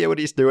no idea what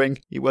he's doing.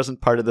 He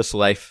wasn't part of this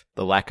life.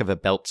 The lack of a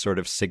belt sort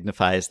of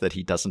signifies that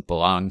he doesn't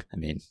belong. I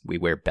mean, we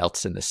wear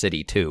belts in the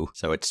city too,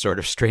 so it's sort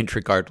of strange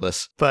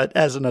regardless. But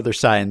as another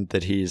sign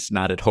that he's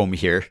not at home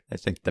here, I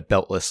think the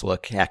beltless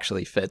look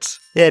actually fits.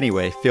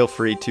 Anyway, feel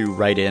free to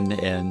write in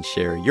and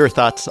share your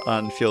thoughts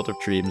on Field of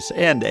Dreams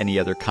and any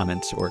other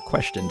comments or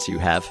questions you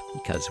have,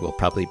 because we'll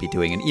probably be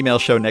doing an email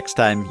show next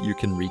time. You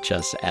can reach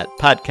us at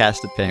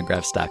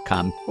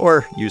podcast@fangraphs.com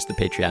or use the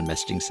Patreon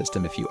messaging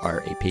system if you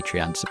are a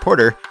Patreon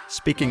supporter.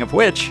 Speaking of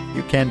which,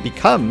 you can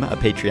become a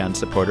Patreon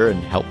supporter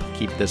and help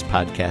keep this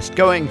podcast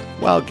going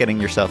while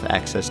getting yourself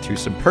access to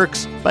some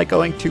perks by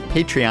going to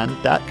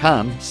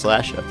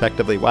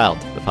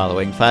patreon.com/effectivelywild. The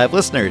following 5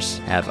 listeners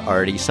have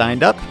already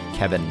signed up: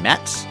 Kevin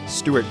Metz,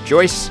 Stuart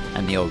Joyce,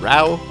 Anil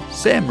Rao,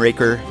 Sam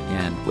Raker,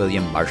 and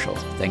William Marshall.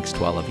 Thanks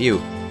to all of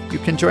you. You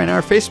can join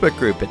our Facebook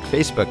group at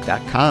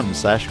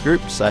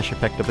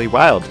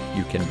facebook.com/group/effectivelywild.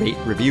 You can rate,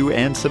 review,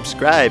 and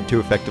subscribe to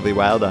Effectively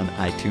Wild on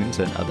iTunes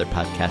and other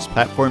podcast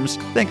platforms.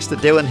 Thanks to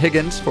Dylan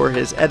Higgins for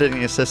his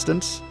editing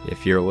assistance.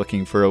 If you're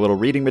looking for a little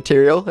reading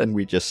material, and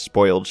we just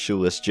spoiled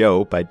Shoeless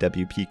Joe by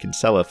W.P.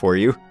 Kinsella for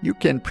you, you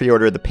can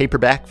pre-order the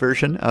paperback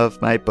version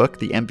of my book,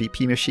 The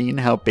MVP Machine: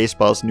 How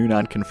Baseball's New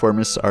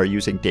Nonconformists Are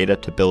Using Data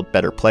to Build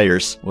Better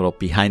Players. A little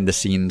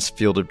behind-the-scenes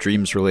Field of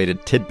Dreams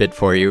related tidbit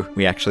for you.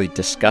 We actually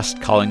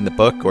discussed calling the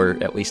book, or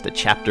at least a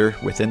chapter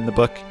within the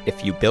book,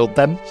 If You Build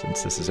Them,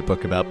 since this is a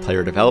book about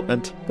player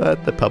development,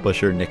 but the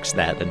publisher nixed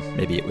that, and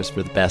maybe it was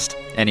for the best.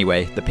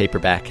 Anyway, the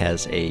paperback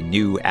has a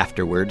new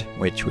afterword,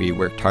 which we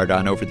worked hard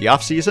on over the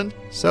off-season,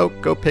 so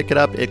go pick it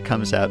up. It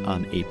comes out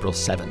on April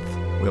 7th.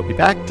 We'll be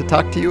back to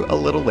talk to you a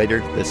little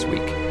later this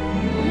week.